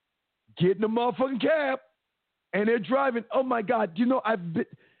shit. Get in the motherfucking cab, and they're driving. Oh my God,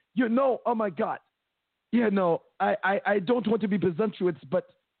 oh my God. Yeah, no, I don't want to be presumptuous, but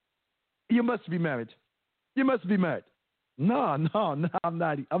you must be married. You must be married. No, I'm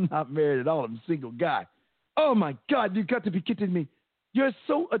not married at all. I'm a single guy. Oh my God, you got to be kidding me. You're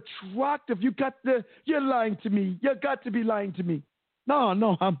so attractive. You're lying to me. You got to be lying to me.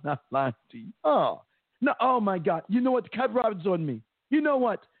 No, I'm not lying to you. Oh, no, oh my God. You know what? Cab rides on me. You know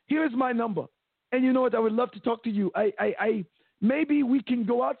what? Here's my number. And you know what? I would love to talk to you. I maybe we can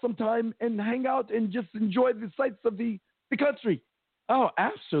go out sometime and hang out and just enjoy the sights of the country. Oh,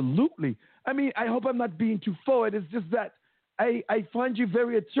 absolutely. I mean, I hope I'm not being too forward. It's just that I find you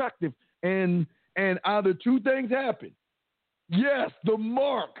very attractive. And either two things happen. Yes, the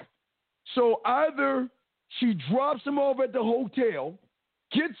mark. So either she drops him over at the hotel,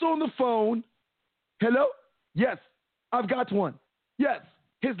 gets on the phone. Hello? Yes, I've got one. Yes.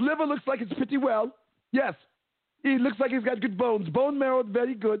 His liver looks like it's pretty well. Yes. He looks like he's got good bones. Bone marrow,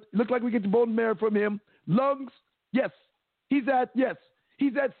 very good. It looks like we get the bone marrow from him. Lungs, yes. He's at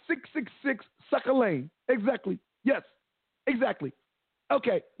 666 Sucker Lane. Exactly. Yes. Exactly.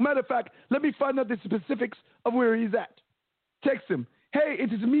 Okay. Matter of fact, let me find out the specifics of where he's at. Text him. Hey,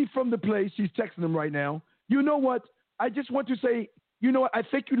 it is me from the place. She's texting him right now. You know what? I just want to say, you know what? I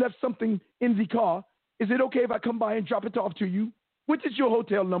think you left something in the car. Is it okay if I come by and drop it off to you? What is your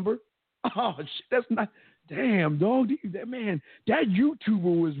hotel number? Oh, shit, that's not. Damn, dog. That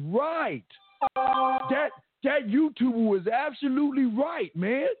YouTuber was right. That YouTuber was absolutely right,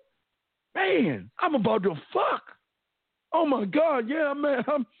 man. Man, I'm about to fuck. Oh my God, yeah, man.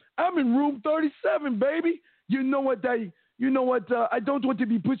 I'm in room 37, baby. You know what? I don't want to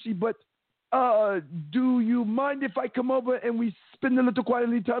be pushy, but do you mind if I come over and we spend a little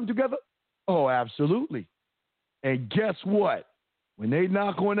quality time together? Oh, absolutely. And guess what? When they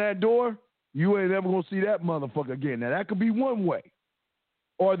knock on that door, you ain't ever going to see that motherfucker again. Now, that could be one way.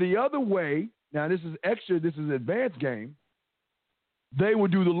 Or the other way, now this is extra, this is advanced game. They will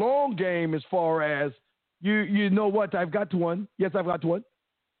do the long game as far as, you know what, I've got one. Yes, I've got one.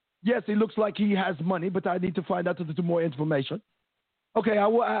 Yes, it looks like he has money, but I need to find out more information. Okay, I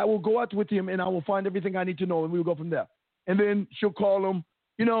will go out with him and I will find everything I need to know, and we'll go from there. And then she'll call him.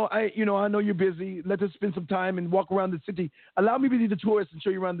 I know you're busy. Let us spend some time and walk around the city. Allow me to be the tourist and show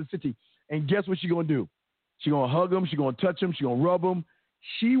you around the city. And guess what she's gonna do? She's gonna hug him. She's gonna touch him. She's gonna rub him.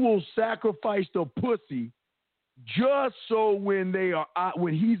 She will sacrifice the pussy just so when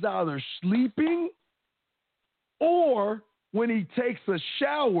he's either sleeping or when he takes a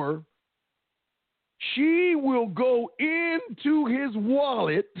shower, she will go into his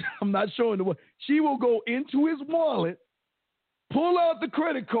wallet. I'm not showing the what. She will go into his wallet, pull out the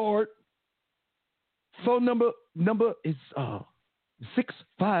credit card. Phone number is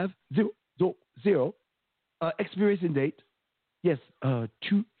 6500. Expiration date, yes,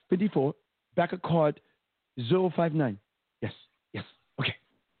 2/24. Back a card 059. Yes, okay.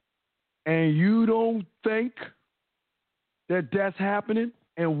 And you don't think that's happening?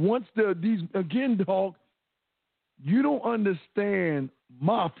 And once again, dog, you don't understand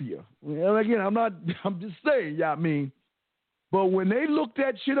mafia. And again, I'm just saying, yeah, I mean, but when they look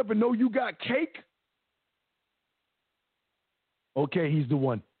that shit up and know you got cake, okay, he's the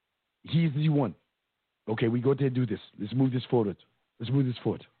one. He's the one. Okay, we go ahead and do this. Let's move this forward.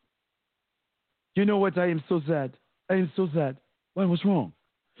 You know what? I am so sad. Why? What's wrong?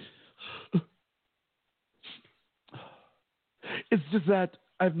 It's just that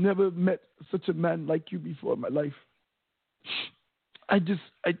I've never met such a man like you before in my life. I think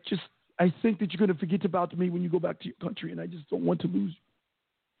that you're going to forget about me when you go back to your country, and I just don't want to lose you.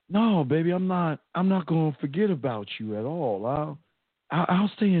 No, baby, I'm not going to forget about you at all.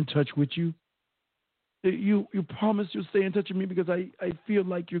 I'll stay in touch with you. You promise you'll stay in touch with me because I feel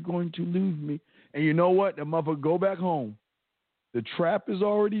like you're going to lose me. And you know what? The motherfucker, go back home. The trap is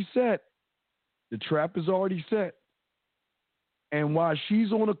already set. And while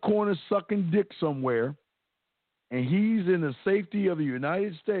she's on a corner sucking dick somewhere, and he's in the safety of the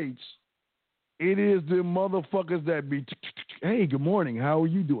United States, it is the motherfuckers that be, hey, good morning, how are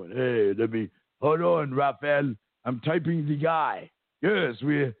you doing? Hey, hold on, Raphael, I'm typing the guy. Yes,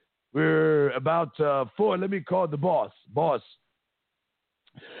 we're about 4. Let me call the boss. Boss.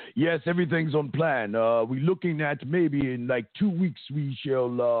 Yes, everything's on plan. We're looking at maybe in like 2 weeks we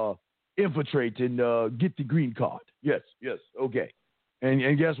shall infiltrate and get the green card. Yes, okay.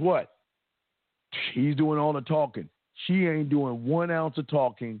 And guess what? He's doing all the talking. She ain't doing 1 ounce of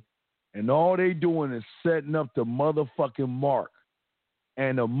talking, and all they doing is setting up the motherfucking mark.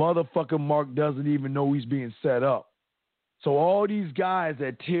 And the motherfucking mark doesn't even know he's being set up. So all these guys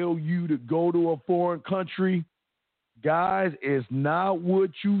that tell you to go to a foreign country, guys, it's not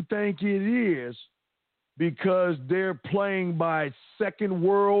what you think it is, because they're playing by second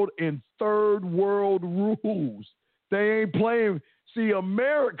world and third world rules. They ain't playing. See,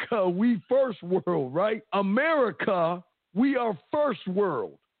 America, we first world, right? America, we are first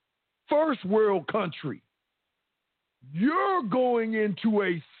world country. You're going into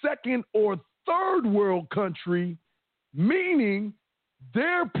a second or third world country, meaning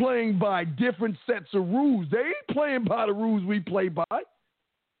they're playing by different sets of rules. They ain't playing by the rules we play by.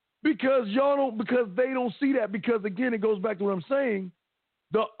 Because they don't see that. Because again, it goes back to what I'm saying,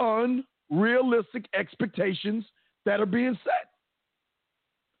 the unrealistic expectations that are being set.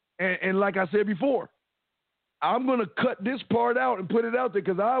 And like I said before, I'm going to cut this part out and put it out there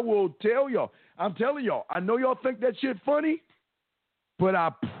because I will tell y'all. I'm telling y'all, I know y'all think that shit funny, but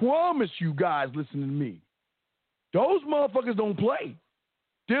I promise you guys listening to me, those motherfuckers don't play.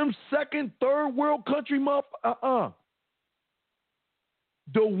 Them second, third world country motherfuckers,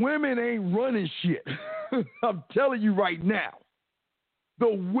 The women ain't running shit. I'm telling you right now.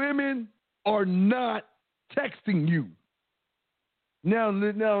 The women are not texting you. Now,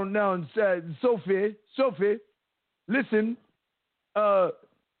 Sophie, listen,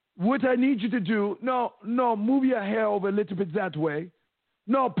 what I need you to do, no, move your hair over a little bit that way.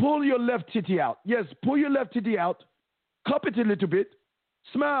 No, pull your left titty out. Yes, pull your left titty out. Cup it a little bit.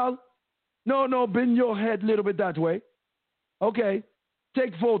 Smile. No, bend your head a little bit that way. Okay.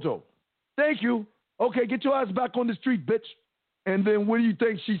 Take photo. Thank you. Okay, get your ass back on the street, bitch. And then what do you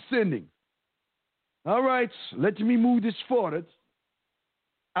think she's sending? All right, let me move this forward.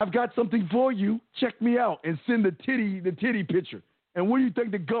 I've got something for you. Check me out and send the titty picture. And what do you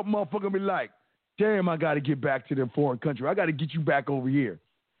think the gut motherfucker be like? Damn, I got to get back to them foreign country. I got to get you back over here.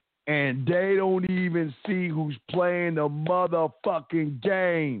 And they don't even see who's playing the motherfucking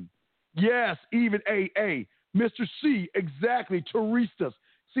game. Yes, even AA. Mr. C, exactly, Terestas.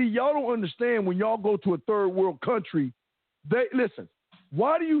 See, y'all don't understand when y'all go to a third world country, listen,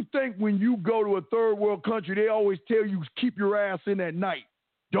 why do you think when you go to a third world country, they always tell you keep your ass in at night?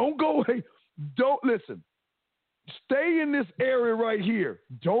 Don't go. Hey, don't listen. Stay in this area right here.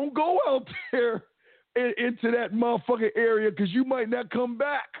 Don't go out there into that motherfucking area because you might not come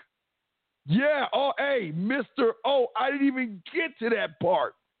back. Yeah. Oh, hey, Mr. Oh, I didn't even get to that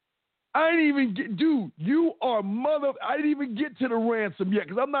part. I didn't even get, dude, you are mother. I didn't even get to the ransom yet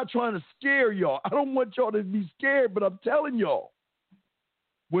because I'm not trying to scare y'all. I don't want y'all to be scared, but I'm telling y'all,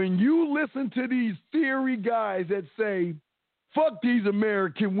 when you listen to these theory guys that say, fuck these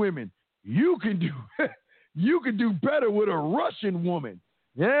American women, you can do better with a Russian woman.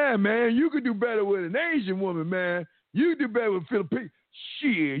 Yeah, man, you can do better with an Asian woman, man. You can do better with Filipino.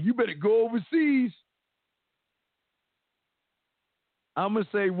 Shit, you better go overseas. I'm going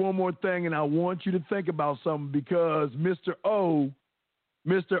to say one more thing, and I want you to think about something because Mr. O,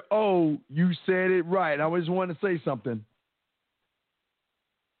 you said it right. I just want to say something.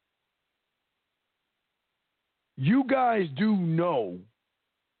 You guys do know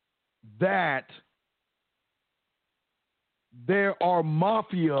that there are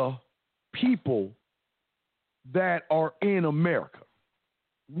mafia people that are in America.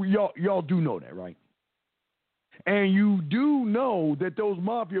 Y'all do know that, right? And you do know that those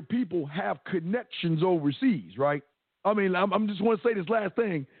mafia people have connections overseas, right? I mean, I'm just want to say this last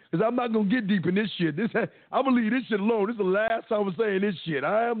thing because I'm not going to get deep in this shit. I'm going to leave this shit alone. This is the last time I'm saying this shit.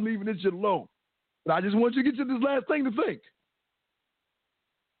 I am leaving this shit alone. But I just want you to get to this last thing to think.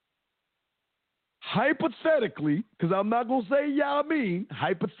 Hypothetically, because I'm not going to say yeah, I mean,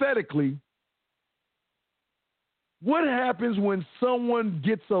 hypothetically, what happens when someone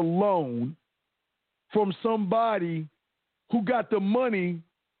gets a loan from somebody who got the money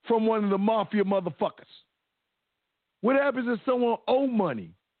from one of the mafia motherfuckers? What happens if someone owe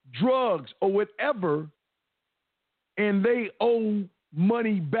money, drugs, or whatever, and they owe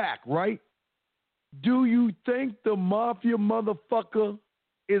money back, right? Do you think the mafia motherfucker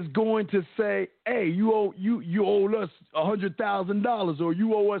is going to say, hey, you owe us $100,000 or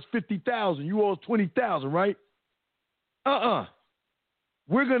you owe us $50,000, you owe us $20,000, right?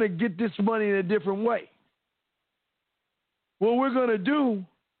 We're going to get this money in a different way. What we're going to do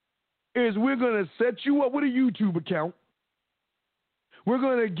is we're going to set you up with a YouTube account. We're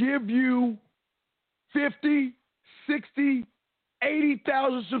going to give you 50, 60,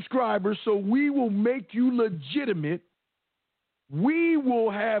 80,000 subscribers so we will make you legitimate. We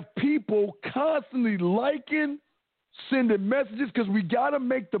will have people constantly liking, sending messages because we got to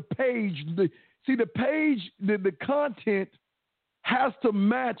make the page. The page, the content has to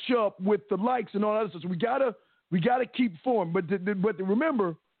match up with the likes and all that stuff. So we gotta keep form. But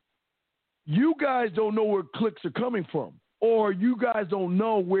remember, you guys don't know where clicks are coming from, or you guys don't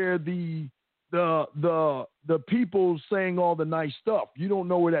know where the people saying all the nice stuff. You don't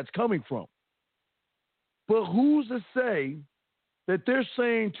know where that's coming from. But who's to say that they're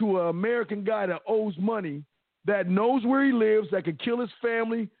saying to an American guy that owes money, that knows where he lives, that could kill his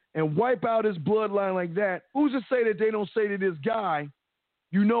family and wipe out his bloodline like that? Who's to say that they don't say to this guy,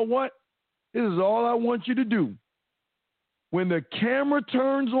 you know what? This is all I want you to do. When the camera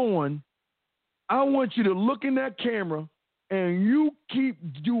turns on, I want you to look in that camera and you keep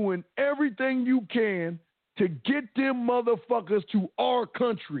doing everything you can to get them motherfuckers to our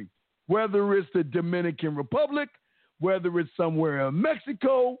country, whether it's the Dominican Republic, whether it's somewhere in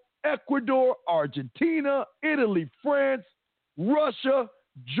Mexico, Ecuador, Argentina, Italy, France, Russia,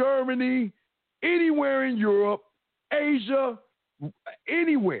 Germany, anywhere in Europe, Asia,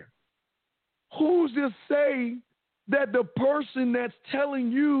 anywhere. Who's to say that the person that's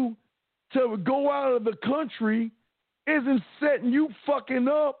telling you to go out of the country isn't setting you fucking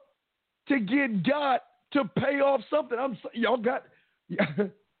up to get got to pay off something? That's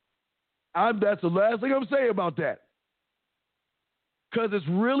the last thing I'm saying about that. Because it's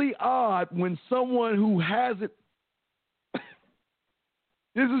really odd when someone who hasn't.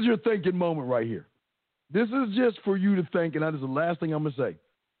 This is your thinking moment right here. This is just for you to think, and that is the last thing I'm going to say.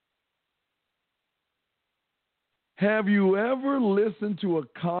 Have you ever listened to a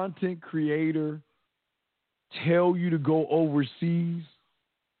content creator tell you to go overseas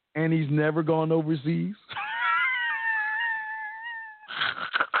and he's never gone overseas?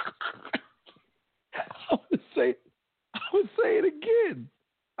 I would say it again.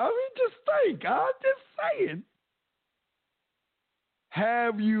 I mean, just think. I'm just saying.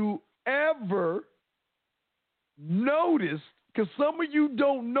 Have you ever noticed, because some of you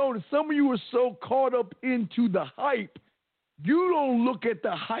don't notice, some of you are so caught up into the hype, you don't look at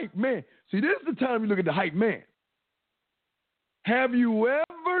the hype man. See, this is the time you look at the hype man. Have you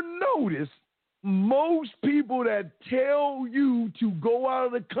ever noticed most people that tell you to go out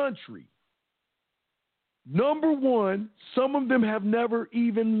of the country Number one, some of them have never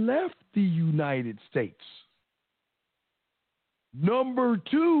even left the United States. Number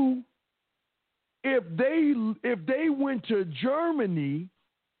two, if they went to Germany,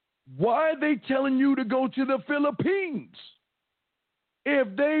 why are they telling you to go to the Philippines?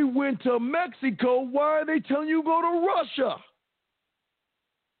 If they went to Mexico, why are they telling you to go to Russia?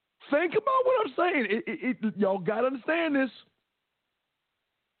 Think about what I'm saying. Y'all got to understand this.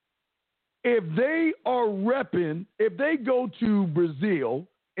 If they are repping, if they go to Brazil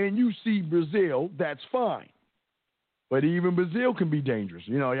and you see Brazil, that's fine. But even Brazil can be dangerous.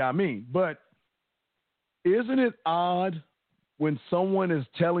 You know what I mean? But isn't it odd when someone is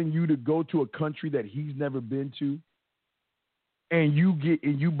telling you to go to a country that he's never been to and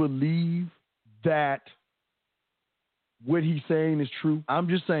you believe that what he's saying is true? I'm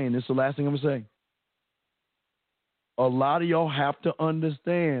just saying, this is the last thing I'm going to say. A lot of y'all have to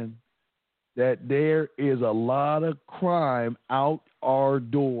understand that there is a lot of crime out our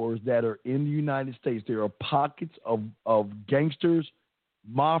doors that are in the United States. There are pockets of gangsters,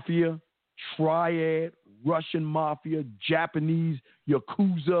 mafia, triad, Russian mafia, Japanese,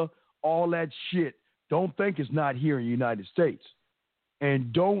 Yakuza, all that shit. Don't think it's not here in the United States.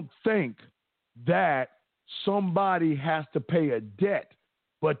 And don't think that somebody has to pay a debt,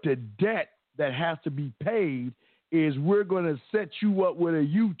 but the debt that has to be paid is we're going to set you up with a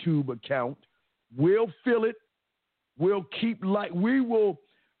YouTube account. We'll fill it. We'll keep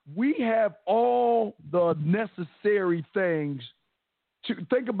we have all the necessary things to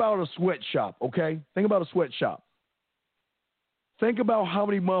think about a sweatshop, okay? Think about a sweatshop. Think about how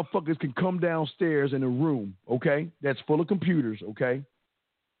many motherfuckers can come downstairs in a room, okay, that's full of computers, okay,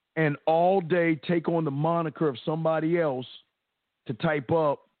 and all day take on the moniker of somebody else to type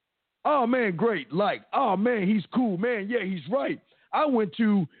up, oh, man, great, like, oh, man, he's cool, man, yeah, he's right. I went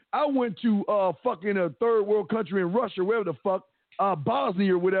to fucking a third world country in Russia, wherever the fuck,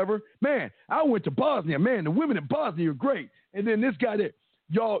 Bosnia or whatever. Man, I went to Bosnia. Man, the women in Bosnia are great. And then this guy there,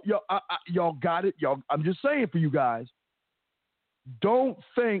 y'all got it. Y'all, I'm just saying for you guys, don't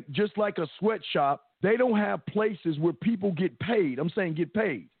think just like a sweatshop, they don't have places where people get paid. I'm saying get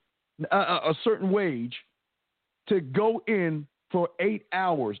paid a certain wage to go in for 8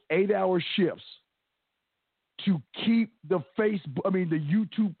 hours, 8-hour shifts to keep the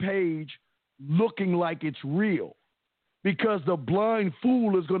YouTube page looking like it's real. Because the blind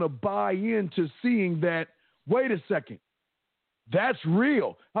fool is going to buy into seeing that, wait a second, that's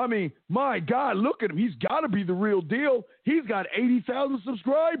real. I mean, my God, look at him. He's got to be the real deal. He's got 80,000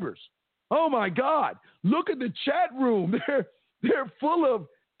 subscribers. Oh, my God. Look at the chat room. They're full of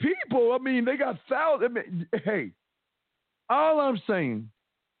people. I mean, they got thousands. I mean, hey, all I'm saying,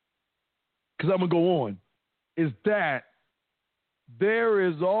 because I'm going to go on, is that there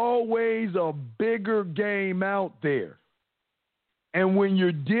is always a bigger game out there. And when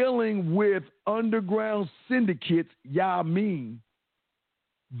you're dealing with underground syndicates, they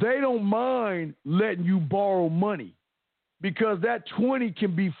don't mind letting you borrow money because that 20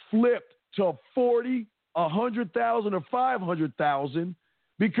 can be flipped to 40, 100,000 or 500,000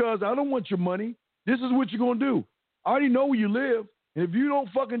 because I don't want your money. This is what you're going to do. I already know where you live. And if you don't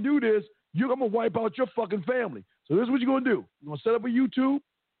fucking do this, I'm going to wipe out your fucking family. So this is what you're going to do. You're going to set up a YouTube.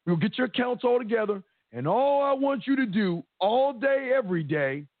 You'll get your accounts all together. And all I want you to do all day, every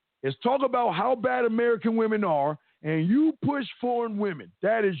day, is talk about how bad American women are, and you push foreign women.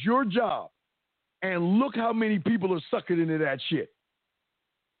 That is your job. And look how many people are sucking into that shit.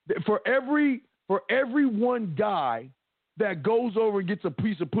 For every one guy that goes over and gets a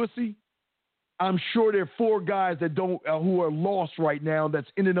piece of pussy, I'm sure there are 4 guys that who are lost right now that's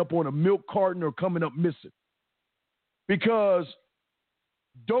ending up on a milk carton or coming up missing. Because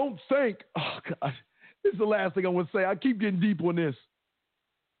don't think, oh God, this is the last thing I want to say. I keep getting deep on this.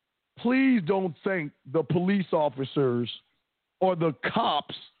 Please don't think the police officers or the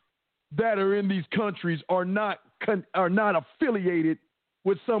cops that are in these countries are not affiliated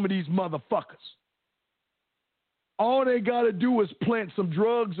with some of these motherfuckers. All they got to do is plant some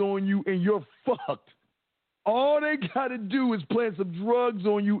drugs on you and you're fucked. All they got to do is plant some drugs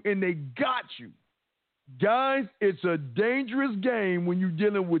on you and they got you. Guys, it's a dangerous game when you're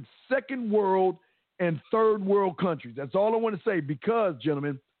dealing with second world and third world countries. That's all I want to say because,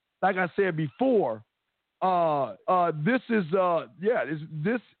 gentlemen, like I said before, this is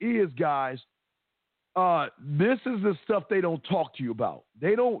guys, this is the stuff they don't talk to you about.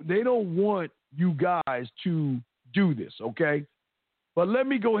 They don't want you guys to do this, okay? But let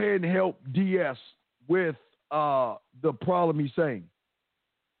me go ahead and help DS with the problem he's saying.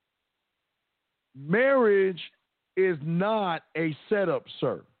 Marriage is not a setup,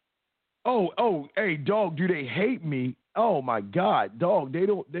 sir. Hey, dog, do they hate me? Oh my God, dog, they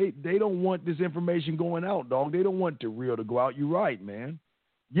don't want this information going out, dog. They don't want the real to go out. You're right, man.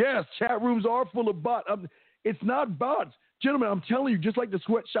 Yes, chat rooms are full of bots. It's not bots. Gentlemen, I'm telling you, just like the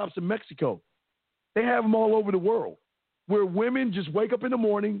sweatshops in Mexico, they have them all over the world where women just wake up in the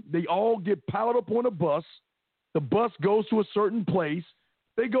morning, they all get piled up on a bus. The bus goes to a certain place.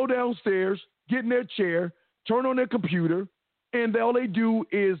 They go downstairs, get in their chair, turn on their computer, and all they do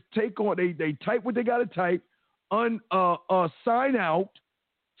is they type what they got to type, sign out,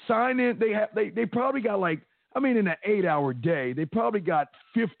 sign in. They probably got in an 8-hour day, they probably got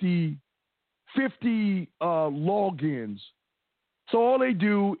 50 logins. So all they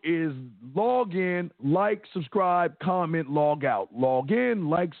do is log in, like, subscribe, comment, log out. Log in,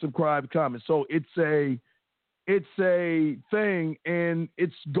 like, subscribe, comment. So it's a thing, and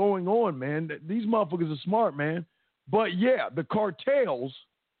it's going on, man. These motherfuckers are smart, man. But yeah, the cartels,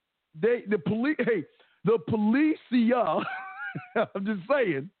 the policia, I'm just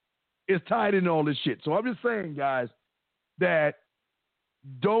saying, is tied in all this shit. So I'm just saying, guys, that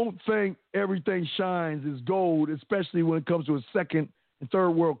don't think everything shines as gold, especially when it comes to a second and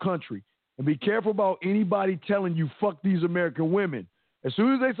third world country. And be careful about anybody telling you fuck these American women. As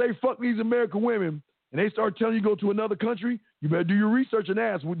soon as they say fuck these American women and they start telling you go to another country, you better do your research and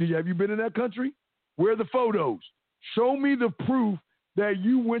ask, have you been in that country? Where are the photos? Show me the proof that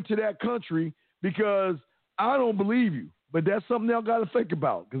you went to that country, because I don't believe you. But that's something y'all got to think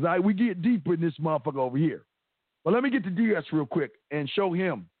about, because we get deep in this motherfucker over here. But let me get to DS real quick and show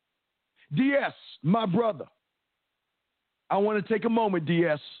him. DS, my brother. I want to take a moment,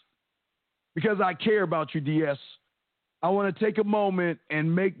 DS, because I care about you, DS. I want to take a moment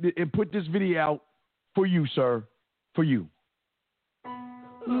and put this video out for you, sir. For you.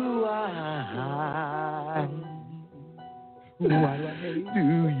 Do you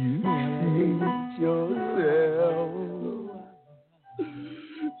hate yourself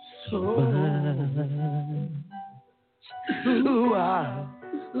so much?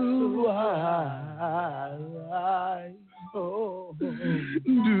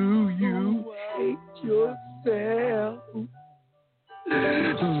 Do you hate yourself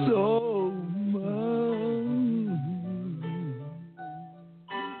so much?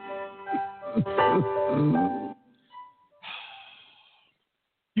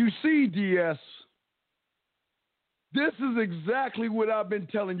 You see, DS, this is exactly what I've been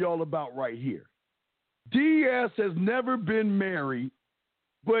telling y'all about right here. DS has never been married,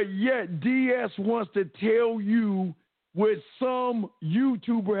 but yet DS wants to tell you what some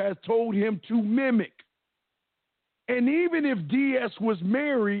YouTuber has told him to mimic. And even if DS was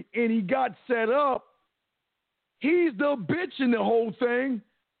married and he got set up, he's the bitch in the whole thing,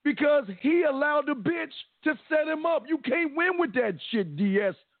 because he allowed the bitch to set him up. You can't win with that shit,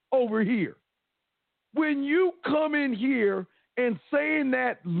 DS, over here. When you come in here and saying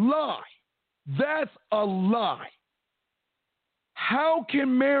that lie, that's a lie. How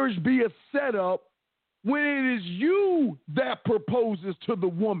can marriage be a setup when it is you that proposes to the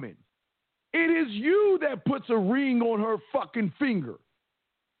woman? It is you that puts a ring on her fucking finger.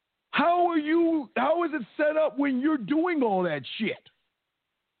 How is it set up when you're doing all that shit?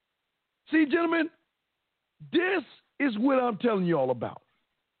 See, gentlemen, this is what I'm telling y'all about.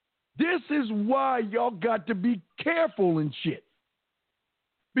 This is why y'all got to be careful and shit.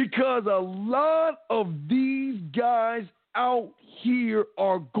 Because a lot of these guys out here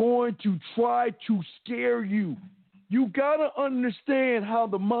are going to try to scare you. You got to understand how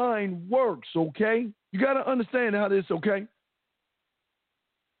the mind works, okay? You got to understand how this, okay?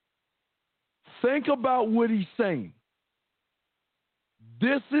 Think about what he's saying.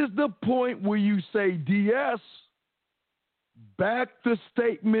 This is the point where you say, DS, back the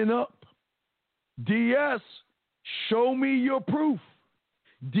statement up. DS, show me your proof.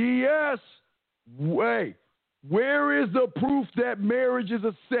 DS, wait, where is the proof that marriage is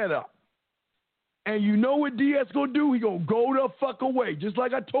a setup? And you know what DS gonna do? He gonna go the fuck away. Just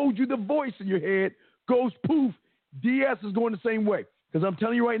like I told you, the voice in your head goes poof. DS is going the same way. Because I'm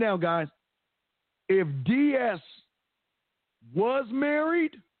telling you right now, guys, if DS was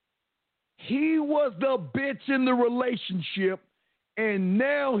married, he was the bitch in the relationship, and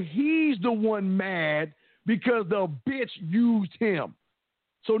now he's the one mad because the bitch used him.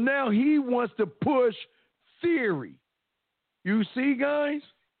 So now he wants to push theory. You see, guys?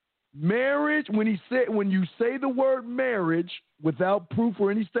 Marriage, when you say the word marriage without proof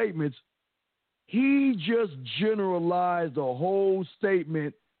or any statements, he just generalized the whole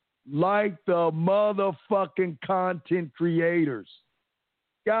statement like the motherfucking content creators.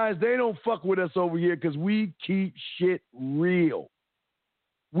 Guys, they don't fuck with us over here because we keep shit real.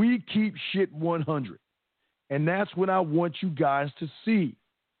 We keep shit 100. And that's what I want you guys to see.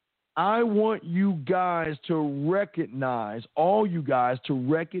 I want you guys to recognize, all you guys to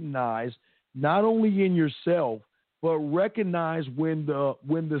recognize, not only in yourself, but recognize when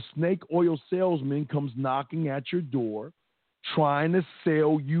the snake oil salesman comes knocking at your door, trying to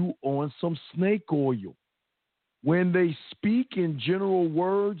sell you on some snake oil. When they speak in general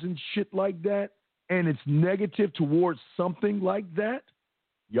words and shit like that, and it's negative towards something like that,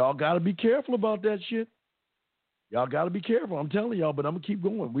 y'all got to be careful about that shit. Y'all got to be careful. I'm telling y'all, but I'm going to keep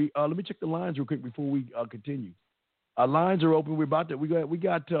going. Let me check the lines real quick before we continue. Our lines are open. We got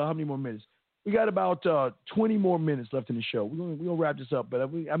how many more minutes? We got about 20 more minutes left in the show. We're gonna wrap this up,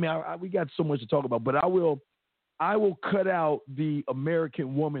 but we got so much to talk about. But I will cut out the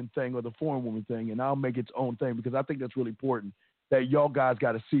American woman thing or the foreign woman thing, and I'll make its own thing because I think that's really important that y'all guys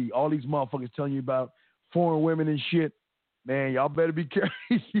got to see. All these motherfuckers telling you about foreign women and shit, man, y'all better be careful.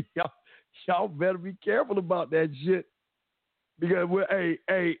 y'all better be careful about that shit because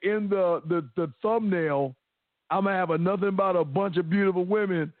in the thumbnail, I'm gonna have nothing about a bunch of beautiful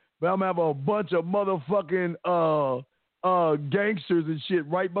women. But I'm going to have a bunch of motherfucking gangsters and shit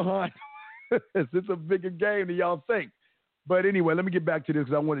right behind. It's a bigger game than y'all think. But anyway, let me get back to this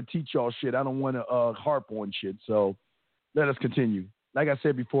because I want to teach y'all shit. I don't want to harp on shit. So let us continue. Like I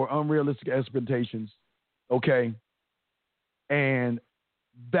said before, unrealistic expectations. Okay. And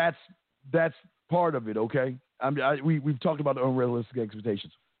that's part of it. Okay. We've talked about the unrealistic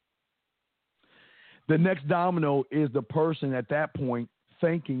expectations. The next domino is the person at that point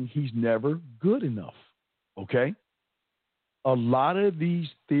thinking he's never good enough, okay? A lot of these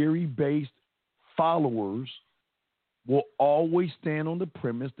theory-based followers will always stand on the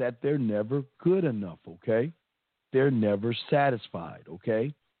premise that they're never good enough, okay? They're never satisfied,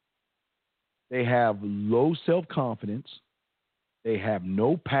 okay? They have low self-confidence. They have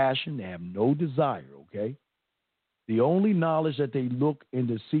no passion. They have no desire, okay? The only knowledge that they look and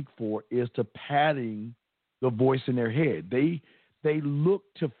to seek for is to padding the voice in their head. They look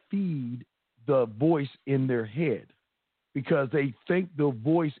to feed the voice in their head because they think the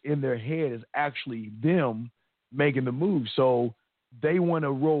voice in their head is actually them making the move. So they want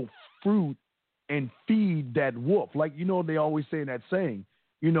to roll fruit and feed that wolf. Like, they always say in that saying,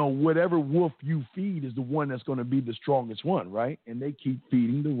 whatever wolf you feed is the one that's going to be the strongest one, right? And they keep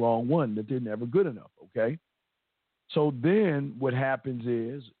feeding the wrong one, that they're never good enough, okay? So then what happens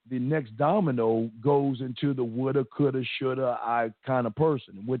is the next domino goes into the woulda, coulda, shoulda, I kind of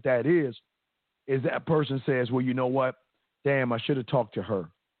person. And what that is that person says, well, you know what? Damn, I should have talked to her.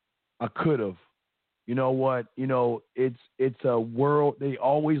 I could have. You know what? It's a world. They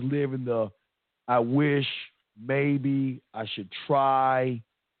always live in the I wish, maybe, I should try.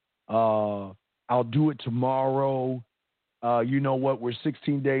 I'll do it tomorrow. You know what? We're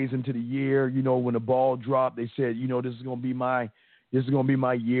 16 days into the year. When the ball dropped, they said, this is gonna be my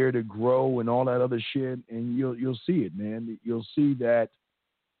year to grow and all that other shit. And you'll see it, man. You'll see that's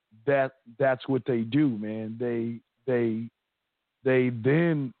what they do, man. They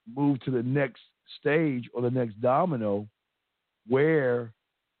then move to the next stage or the next domino, where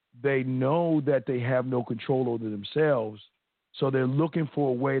they know that they have no control over themselves, so they're looking for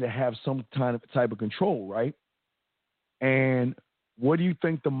a way to have some type of control, right? And what do you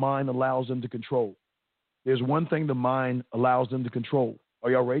think the mind allows them to control? There's one thing the mind allows them to control.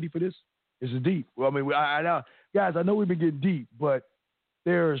 Are y'all ready for this? This is deep. Well, guys, I know we've been getting deep, but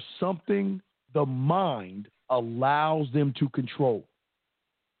there's something the mind allows them to control.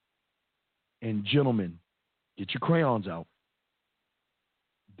 And gentlemen, get your crayons out.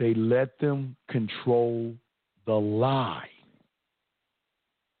 They let them control the lie.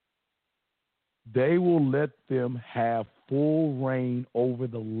 They will let them have full reign over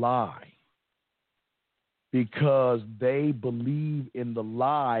the lie because they believe in the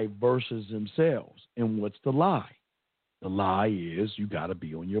lie versus themselves. And what's the lie? The lie is you got to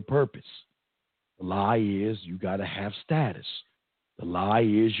be on your purpose. The lie is you got to have status. The lie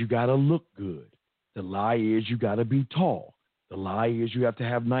is you got to look good. The lie is you got to be tall. The lie is you have to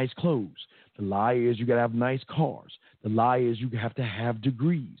have nice clothes. The lie is you got to have nice cars. The lie is you have to have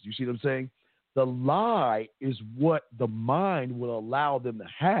degrees. You see what I'm saying? The lie is what the mind will allow them to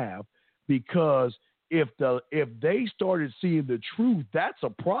have, because if they started seeing the truth, that's a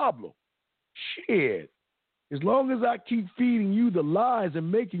problem. Shit. As long as I keep feeding you the lies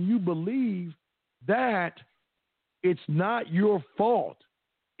and making you believe that it's not your fault,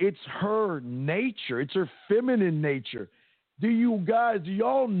 it's her nature, it's her feminine nature. Do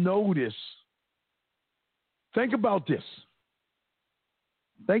y'all notice? Think about this.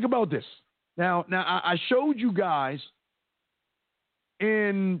 Think about this. Now, I showed you guys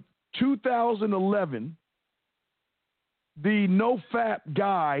in 2011, the NoFap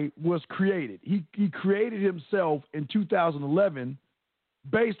guy was created. He created himself in 2011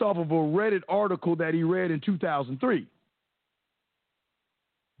 based off of a Reddit article that he read in 2003.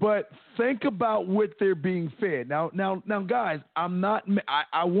 But think about what they're being fed. Now, guys, I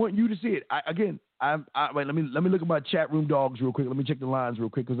want you to see it. Wait, let me look at my chat room dogs real quick. Let me check the lines real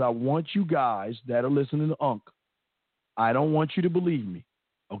quick because I want you guys that are listening to Unc. I don't want you to believe me,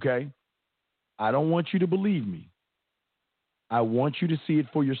 okay? I don't want you to believe me. I want you to see it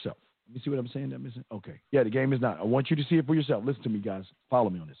for yourself. Let me see what I'm saying. That missing? Okay. Yeah, the game is not. I want you to see it for yourself. Listen to me, guys. Follow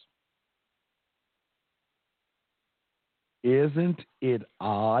me on this. Isn't it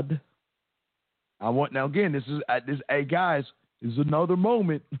odd? Now again, this is hey guys, this is another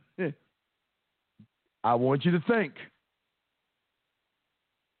moment. I want you to think.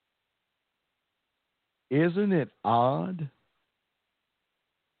 Isn't it odd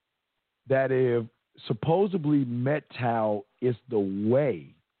that if supposedly MGTOW is the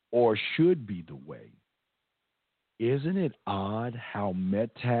way or should be the way, isn't it odd how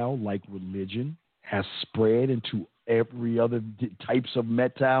MGTOW, like religion, has spread into every other types of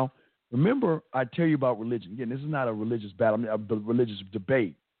MGTOW? Remember, I tell you about religion. Again, this is not a religious battle, a religious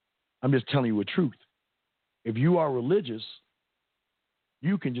debate. I'm just telling you a truth. If you are religious,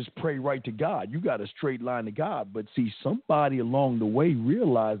 you can just pray right to God. You got a straight line to God. But see, somebody along the way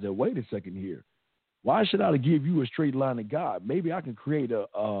realized that, wait a second here. Why should I give you a straight line to God? Maybe I can create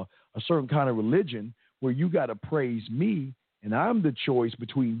a certain kind of religion where you got to praise me, and I'm the choice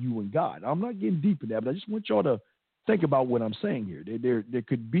between you and God. I'm not getting deep in that, but I just want y'all to think about what I'm saying here. There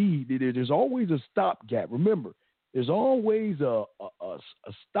could be, there's always a stopgap. Remember, there's always a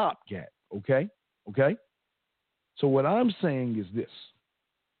stopgap, okay? Okay? So what I'm saying is this,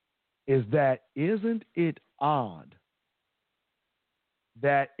 is that isn't it odd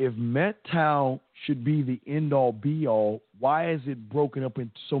that if MGTOW should be the end-all, be-all, why is it broken up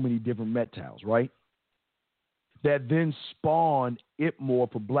into so many different MGTOWs, right? That then spawned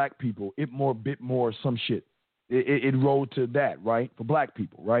ItMore for black people, ItMore, BitMore, some shit. It rolled to that, right, for black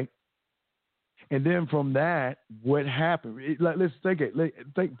people, right? And then from that, what happened? Let's think it.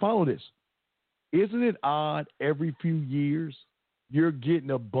 Follow this. Isn't it odd every few years you're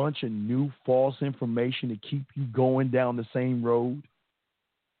getting a bunch of new false information to keep you going down the same road?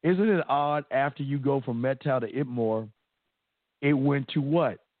 Isn't it odd after you go from MGTOW to ItMore, it went to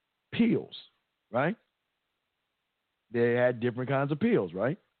what? Pills, right? They had different kinds of pills,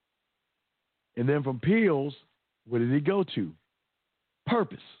 right? And then from pills, what did it go to?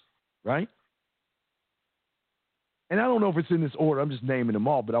 Purpose, right? And I don't know if it's in this order. I'm just naming them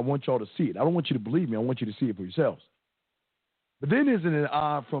all, but I want y'all to see it. I don't want you to believe me. I want you to see it for yourselves. But then isn't it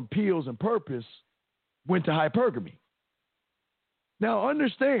odd from pills and purpose went to hypergamy? Now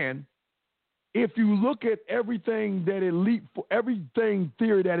understand, if you look at everything that everything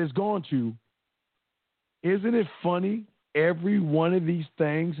theory that it's gone to, isn't it funny? Every one of these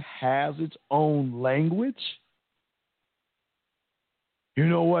things has its own language. You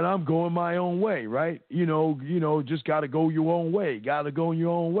know what? I'm going my own way, right? You know, just got to go your own way. Got to go your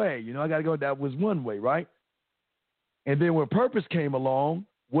own way. You know, I got to go. That was one way, right? And then when purpose came along,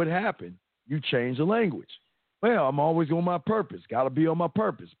 what happened? You changed the language. Well, I'm always on my purpose. Got to be on my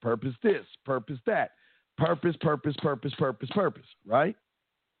purpose. Purpose this, purpose that. Purpose, right?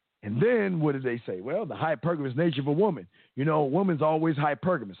 And then what did they say? Well, the hypergamous nature of a woman. You know, a woman's always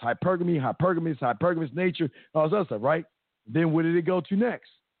hypergamous. Hypergamous nature, all this other stuff, right? Then what did it go to next?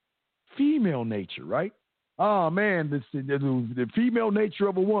 Female nature, right? Oh, man, the female nature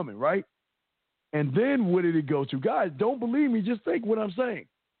of a woman, right? And then what did it go to? Guys, don't believe me. Just think what I'm saying.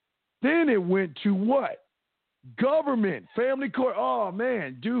 Then it went to what? Government, family court. Oh,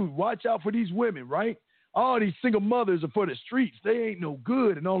 man, dude, watch out for these women, right? All these single mothers are for the streets. They ain't no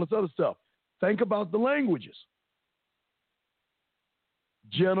good and all this other stuff. Think about the languages.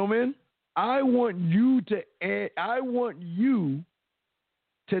 Gentlemen, I want you to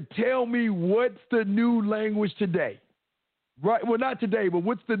tell me what's the new language today. Right? Well, not today, but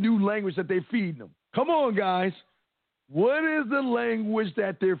what's the new language that they're feeding them? Come on, guys. What is the language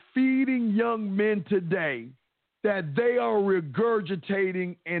that they're feeding young men today that they are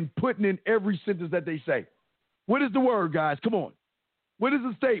regurgitating and putting in every sentence that they say? What is the word, guys? Come on. What is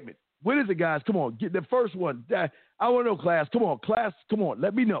the statement? What is it, guys? Come on. Get the first one. I want to know, class. Come on. Class, come on.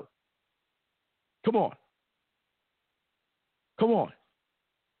 Let me know. Come on. Come on.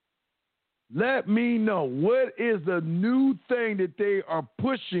 Let me know. What is the new thing that they are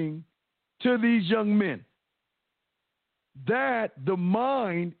pushing to these young men that the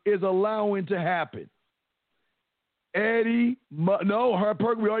mind is allowing to happen? Eddie, no,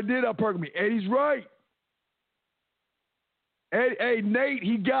 hypergamy. We already did hypergamy. Eddie's right. Eddie, hey, Nate,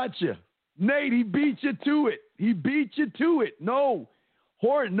 he got you. Nate, he beat you to it. No.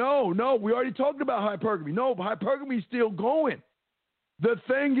 Horton, no. We already talked about hypergamy. No, but hypergamy's still going. The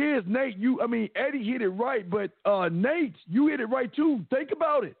thing is, Nate, Eddie hit it right, but Nate, you hit it right too. Think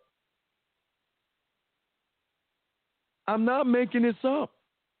about it. I'm not making this up.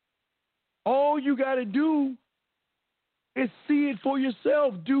 All you got to do is see it for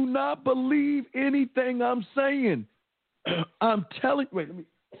yourself. Do not believe anything I'm saying. I'm telling. Wait,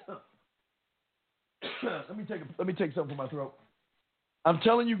 let me take something from my throat. I'm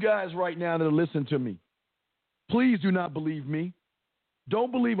telling you guys right now that listen to me. Please do not believe me.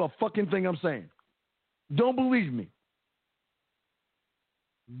 Don't believe a fucking thing I'm saying. Don't believe me.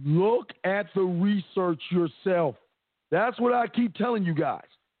 Look at the research yourself. That's what I keep telling you guys.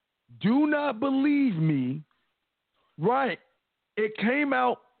 Do not believe me. Right. It came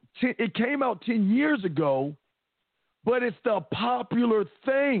out 10 years ago, but it's the popular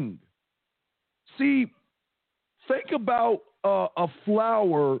thing. See, think about a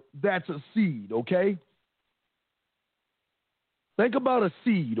flower that's a seed, okay? Think about a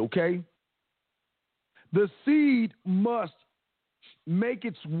seed, okay? The seed must make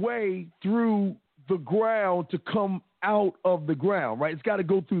its way through the ground to come out of the ground, right? It's got to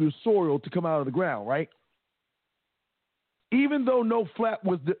go through the soil to come out of the ground, right? Even though no flap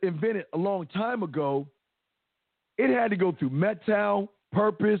was invented a long time ago, it had to go through metal,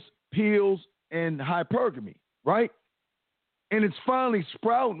 purpose, peels, and hypergamy, right? And it's finally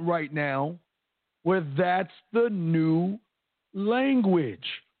sprouting right now where that's the new language.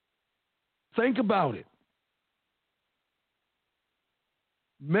 Think about it.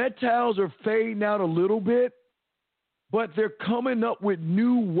 Metals are fading out a little bit, but they're coming up with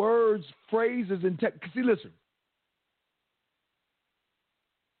new words, phrases, and see, listen.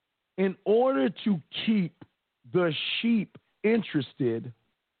 In order to keep the sheep interested,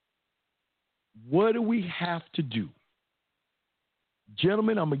 what do we have to do?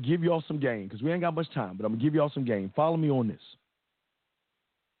 Gentlemen, I'm going to give y'all some game because we ain't got much time, but I'm going to give y'all some game. Follow me on this.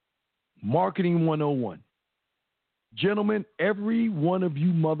 Marketing 101. Gentlemen, every one of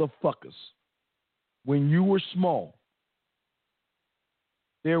you motherfuckers, when you were small,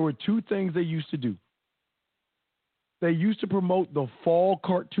 there were two things they used to do. They used to promote the fall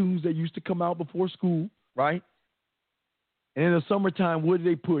cartoons that used to come out before school, right? And in the summertime, what did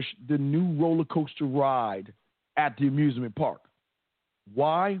they push? The new roller coaster ride at the amusement park.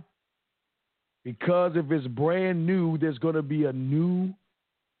 Why? Because if it's brand new, there's going to be a new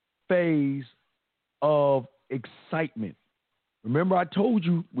phase of excitement. Remember, I told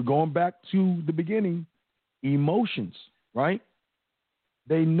you, we're going back to the beginning, emotions, right?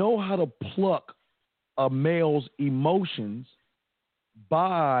 They know how to pluck a male's emotions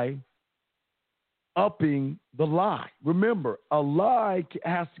by upping the lie. Remember, a lie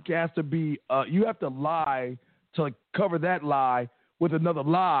has to be, you have to lie to cover that lie with another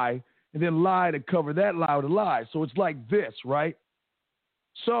lie, and then lie to cover that lie with a lie. So it's like this, right?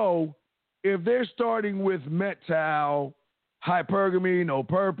 So if they're starting with metal, hypergamy, no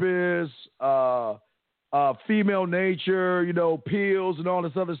purpose, female nature, pills and all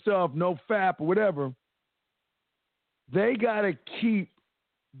this other stuff, no fap or whatever, they got to keep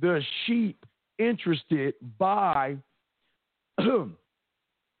the sheep interested by,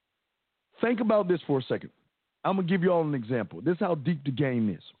 think about this for a second. I'm going to give you all an example. This is how deep the game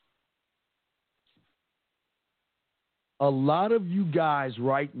is. A lot of you guys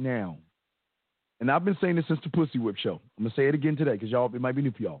right now, and I've been saying this since the Pussy Whip show. I'm going to say it again today because y'all, it might be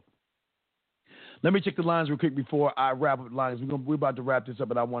new for y'all. Let me check the lines real quick before I wrap up the lines. We're about to wrap this up,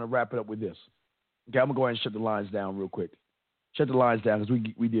 but I want to wrap it up with this. Okay, I'm going to go ahead and shut the lines down real quick. Shut the lines down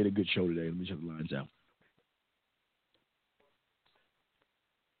because we did a good show today. Let me shut the lines down.